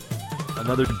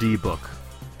 Another D book.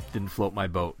 Didn't float my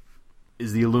boat.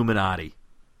 Is the Illuminati.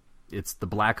 It's the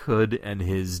Black Hood and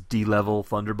his D-level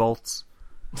Thunderbolts.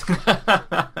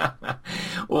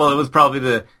 Well, it was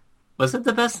probably was it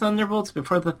the best Thunderbolts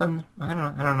before the Thunder? I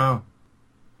don't know.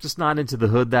 Just not into the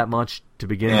Hood that much to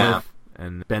begin with,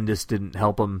 and Bendis didn't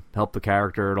help the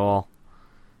character at all.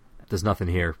 There's nothing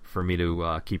here for me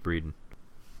to keep reading.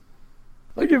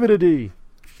 I give it a D.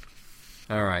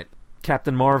 All right,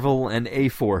 Captain Marvel and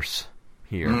A-Force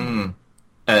here.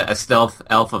 A stealth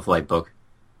Alpha Flight book.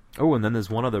 Oh, and then there's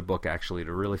one other book, actually,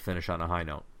 to really finish on a high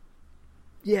note.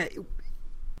 Yeah,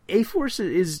 A-Force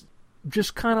is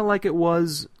just kind of like it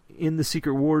was in the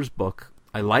Secret Wars book.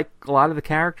 I like a lot of the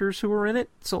characters who are in it.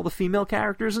 It's all the female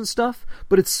characters and stuff,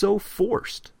 but it's so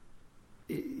forced.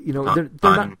 You know,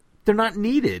 they're not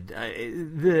needed.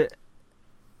 The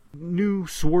new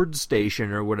Sword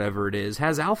Station or whatever it is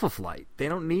has Alpha Flight. They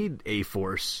don't need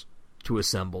A-Force to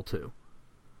assemble to.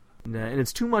 And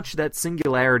it's too much that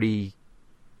Singularity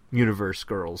Universe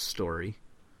Girls story.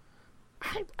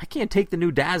 I can't take the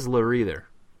new Dazzler either,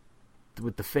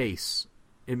 with the face.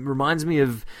 It reminds me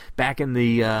of back in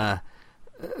the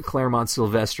Claremont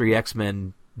Silvestri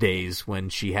X-Men days when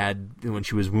she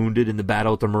was wounded in the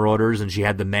battle with the Marauders and she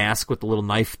had the mask with the little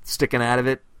knife sticking out of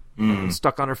it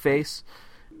stuck on her face.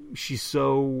 She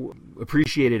so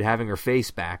appreciated having her face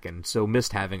back and so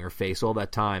missed having her face all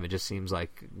that time. It just seems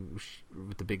like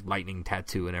with the big lightning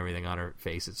tattoo and everything on her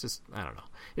face, it's just, I don't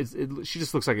know. She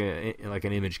just looks like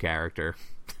an Image character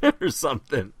or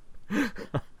something.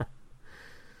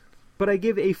 But I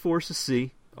give A-Force a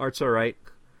C. Art's all right.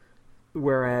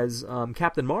 Whereas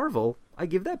Captain Marvel, I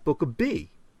give that book a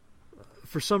B.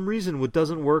 For some reason, what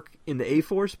doesn't work in the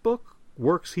A-Force book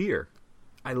works here.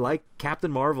 I like Captain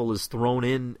Marvel is thrown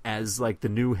in as like the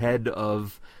new head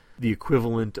of the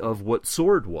equivalent of what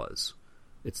Sword was.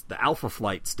 It's the Alpha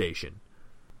Flight station.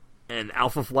 And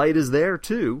Alpha Flight is there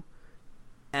too,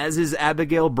 as is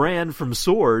Abigail Brand from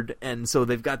Sword, and so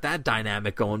they've got that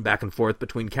dynamic going back and forth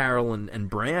between Carol and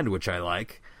Brand, which I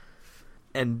like.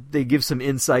 And they give some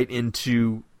insight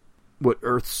into what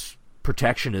Earth's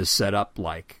protection is set up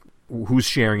like. Who's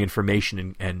sharing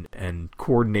information and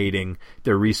coordinating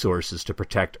their resources to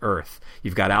protect Earth.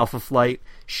 You've got Alpha Flight,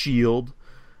 S.H.I.E.L.D.,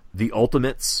 the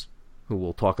Ultimates, who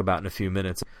we'll talk about in a few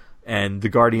minutes, and the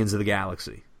Guardians of the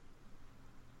Galaxy.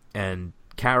 And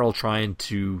Carol trying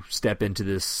to step into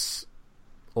this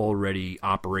already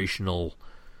operational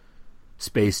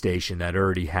space station that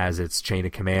already has its chain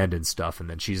of command and stuff, and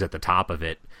then she's at the top of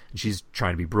it, and she's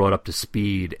trying to be brought up to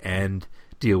speed and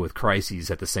deal with crises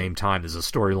at the same time. There's a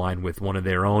storyline with one of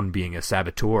their own being a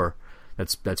saboteur.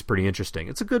 That's pretty interesting.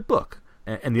 It's a good book,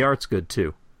 and the art's good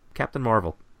too. Captain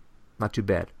Marvel, not too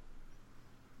bad.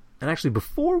 And actually,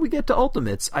 before we get to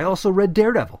Ultimates, I also read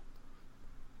Daredevil.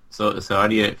 So how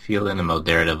do you feel about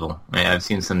Daredevil? I've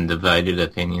seen some divided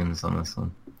opinions on this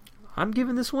one. I'm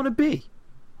giving this one a B.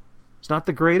 It's not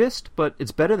the greatest, but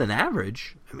it's better than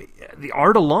average. I mean, the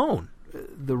art alone,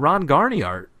 the Ron Garney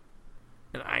art,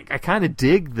 and I kind of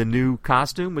dig the new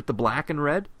costume with the black and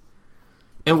red.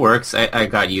 It works. I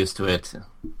got used to it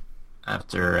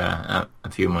after a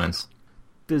few months.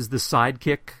 There's the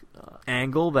sidekick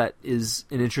angle that is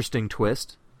an interesting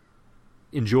twist.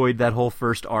 Enjoyed that whole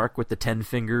first arc with the 10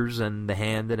 fingers and the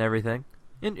hand and everything.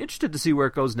 And interested to see where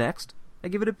it goes next. I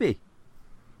give it a B.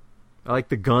 I like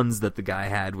the guns that the guy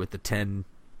had with the 10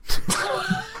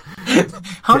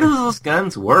 How do those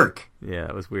guns work? Yeah,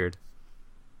 it was weird.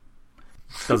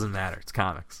 Doesn't matter. It's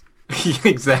comics.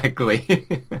 Exactly.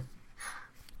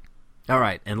 All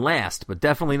right, and last, but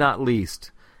definitely not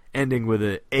least, ending with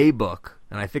a book,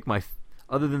 and I think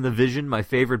other than The Vision, my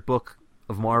favorite book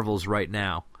of Marvel's right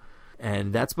now.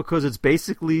 And that's because it's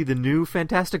basically the new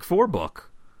Fantastic Four book.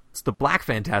 It's the Black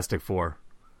Fantastic Four.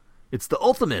 It's the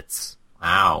Ultimates.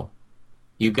 Wow.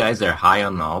 You guys are high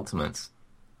on the Ultimates.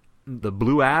 The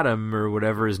Blue Atom, or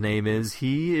whatever his name is,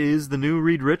 he is the new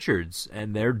Reed Richards,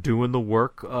 and they're doing the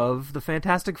work of the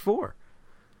Fantastic Four.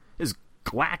 Is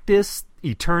Galactus,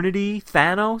 Eternity,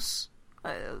 Thanos?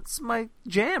 It's my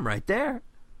jam right there.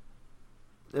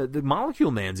 The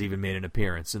Molecule Man's even made an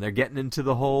appearance, and they're getting into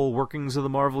the whole workings of the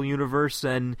Marvel Universe,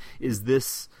 and is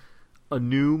this a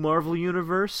new Marvel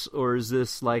Universe, or is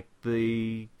this like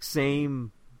the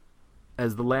same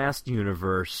as the last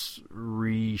universe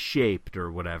reshaped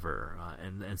or whatever,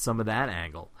 and some of that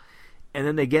angle. And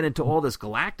then they get into all this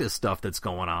Galactus stuff that's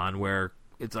going on, where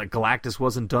it's like Galactus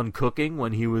wasn't done cooking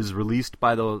when he was released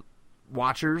by the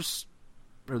Watchers,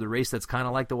 or the race that's kind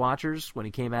of like the Watchers, when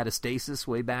he came out of stasis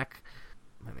way back.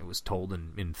 And it was told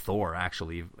in Thor,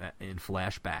 actually, in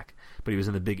flashback. But he was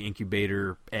in the big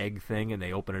incubator egg thing, and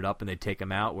they open it up and they take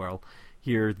him out. Well,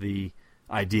 here the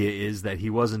idea is that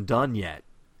he wasn't done yet.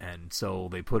 And so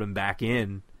they put him back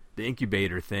in the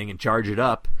incubator thing and charge it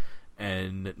up,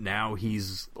 and now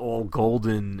he's all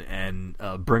golden and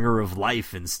a bringer of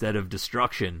life instead of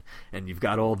destruction. And you've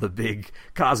got all the big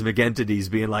cosmic entities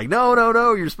being like, no,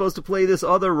 you're supposed to play this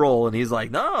other role. And he's like,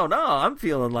 no, I'm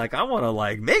feeling like I want to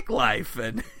like make life.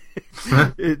 And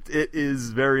it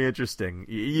is very interesting.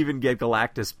 You even get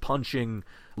Galactus punching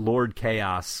Lord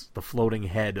Chaos, the floating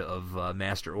head of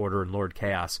Master Order and Lord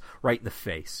Chaos, right in the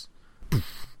face.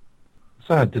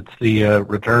 It's the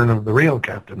return of the real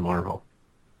Captain Marvel.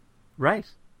 Right.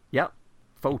 Yep.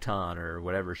 Photon, or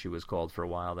whatever she was called for a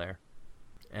while there.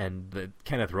 And the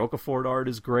Kenneth Rocafort art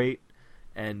is great.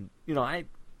 And, I'm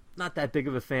not that big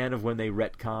of a fan of when they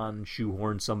retcon,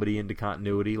 shoehorn somebody into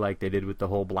continuity like they did with the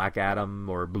whole Black Adam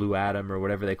or Blue Adam or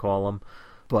whatever they call them.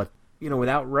 But,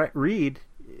 without Reed,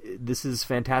 this is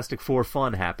Fantastic Four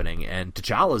fun happening. And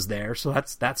T'Challa's there, so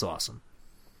that's awesome.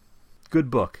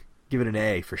 Good book. Give it an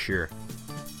A for sure.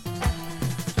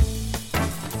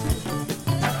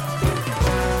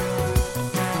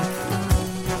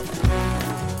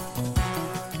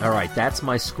 All right, that's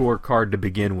my scorecard to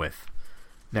begin with.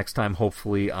 Next time,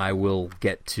 hopefully, I will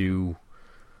get to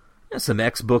some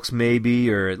X books maybe,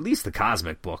 or at least the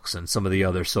cosmic books and some of the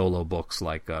other solo books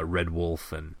like Red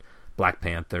Wolf and Black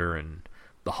Panther and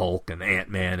the Hulk and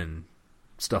Ant-Man and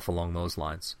stuff along those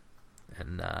lines.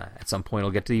 And at some point,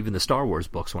 I'll get to even the Star Wars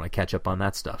books when I catch up on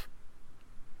that stuff.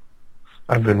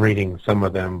 I've been reading some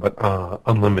of them, but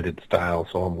unlimited style,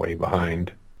 so I'm way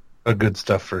behind. Good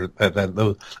stuff for that.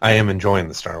 Those I am enjoying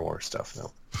the Star Wars stuff,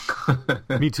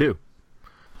 though. Me too.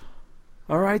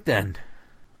 All right, then.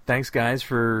 Thanks, guys,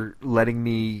 for letting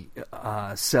me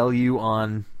sell you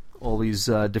on all these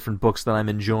different books that I'm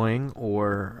enjoying,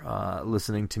 or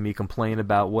listening to me complain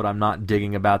about what I'm not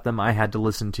digging about them. I had to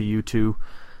listen to you two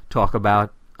talk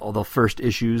about all the first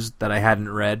issues that I hadn't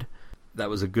read. That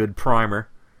was a good primer.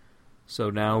 So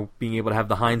now, being able to have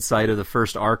the hindsight of the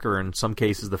first arc, or in some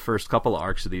cases the first couple of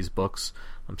arcs of these books,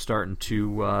 I'm starting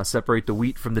to separate the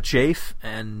wheat from the chaff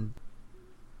and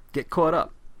get caught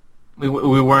up. We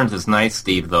weren't as nice,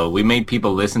 Steve, though. We made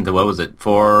people listen to,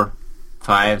 4,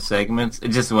 5 segments? It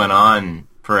just went on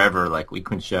forever, like we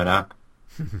couldn't shut up.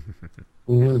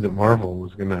 We knew that Marvel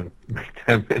was going to make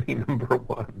that many number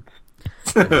ones.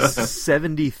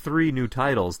 73 new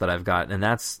titles that I've got, and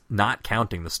that's not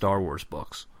counting the Star Wars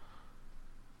books.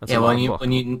 That's when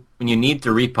you need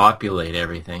to repopulate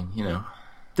everything,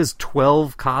 There's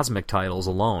 12 cosmic titles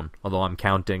alone, although I'm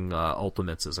counting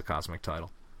Ultimates as a cosmic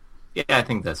title. Yeah, I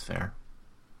think that's fair.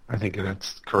 I think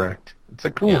that's correct. It's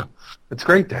It's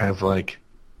great to have like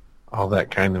all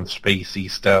that kind of spacey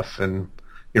stuff, and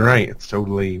you're right. It's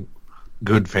totally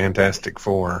good Fantastic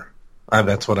Four.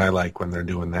 That's what I like when they're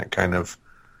doing that kind of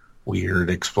weird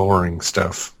exploring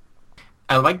stuff.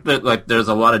 I like that. There's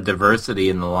a lot of diversity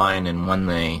in the line, and when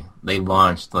they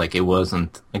launched, it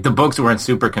wasn't the books weren't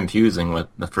super confusing with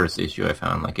the first issue. I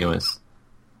found it was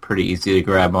pretty easy to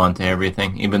grab onto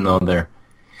everything, even though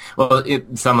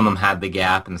some of them had the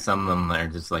gap, and some of them are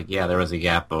just there was a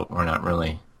gap, but we're not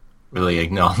really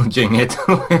acknowledging it,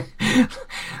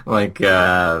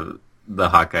 the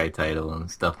Hawkeye title and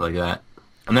stuff like that.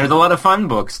 And there's a lot of fun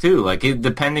books too.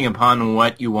 Depending upon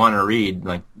what you want to read,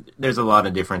 there's a lot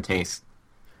of different tastes.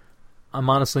 I'm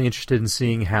honestly interested in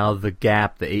seeing how the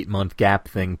 8-month gap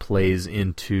thing plays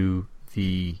into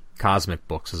the cosmic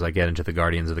books as I get into the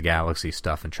Guardians of the Galaxy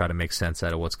stuff and try to make sense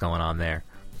out of what's going on there.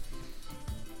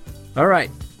 All right.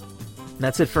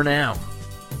 That's it for now.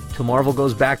 Till Marvel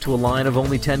goes back to a line of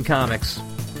only 10 comics.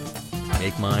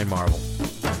 Make mine Marvel.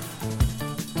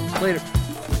 Later.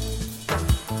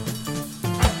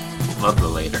 Love the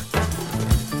later.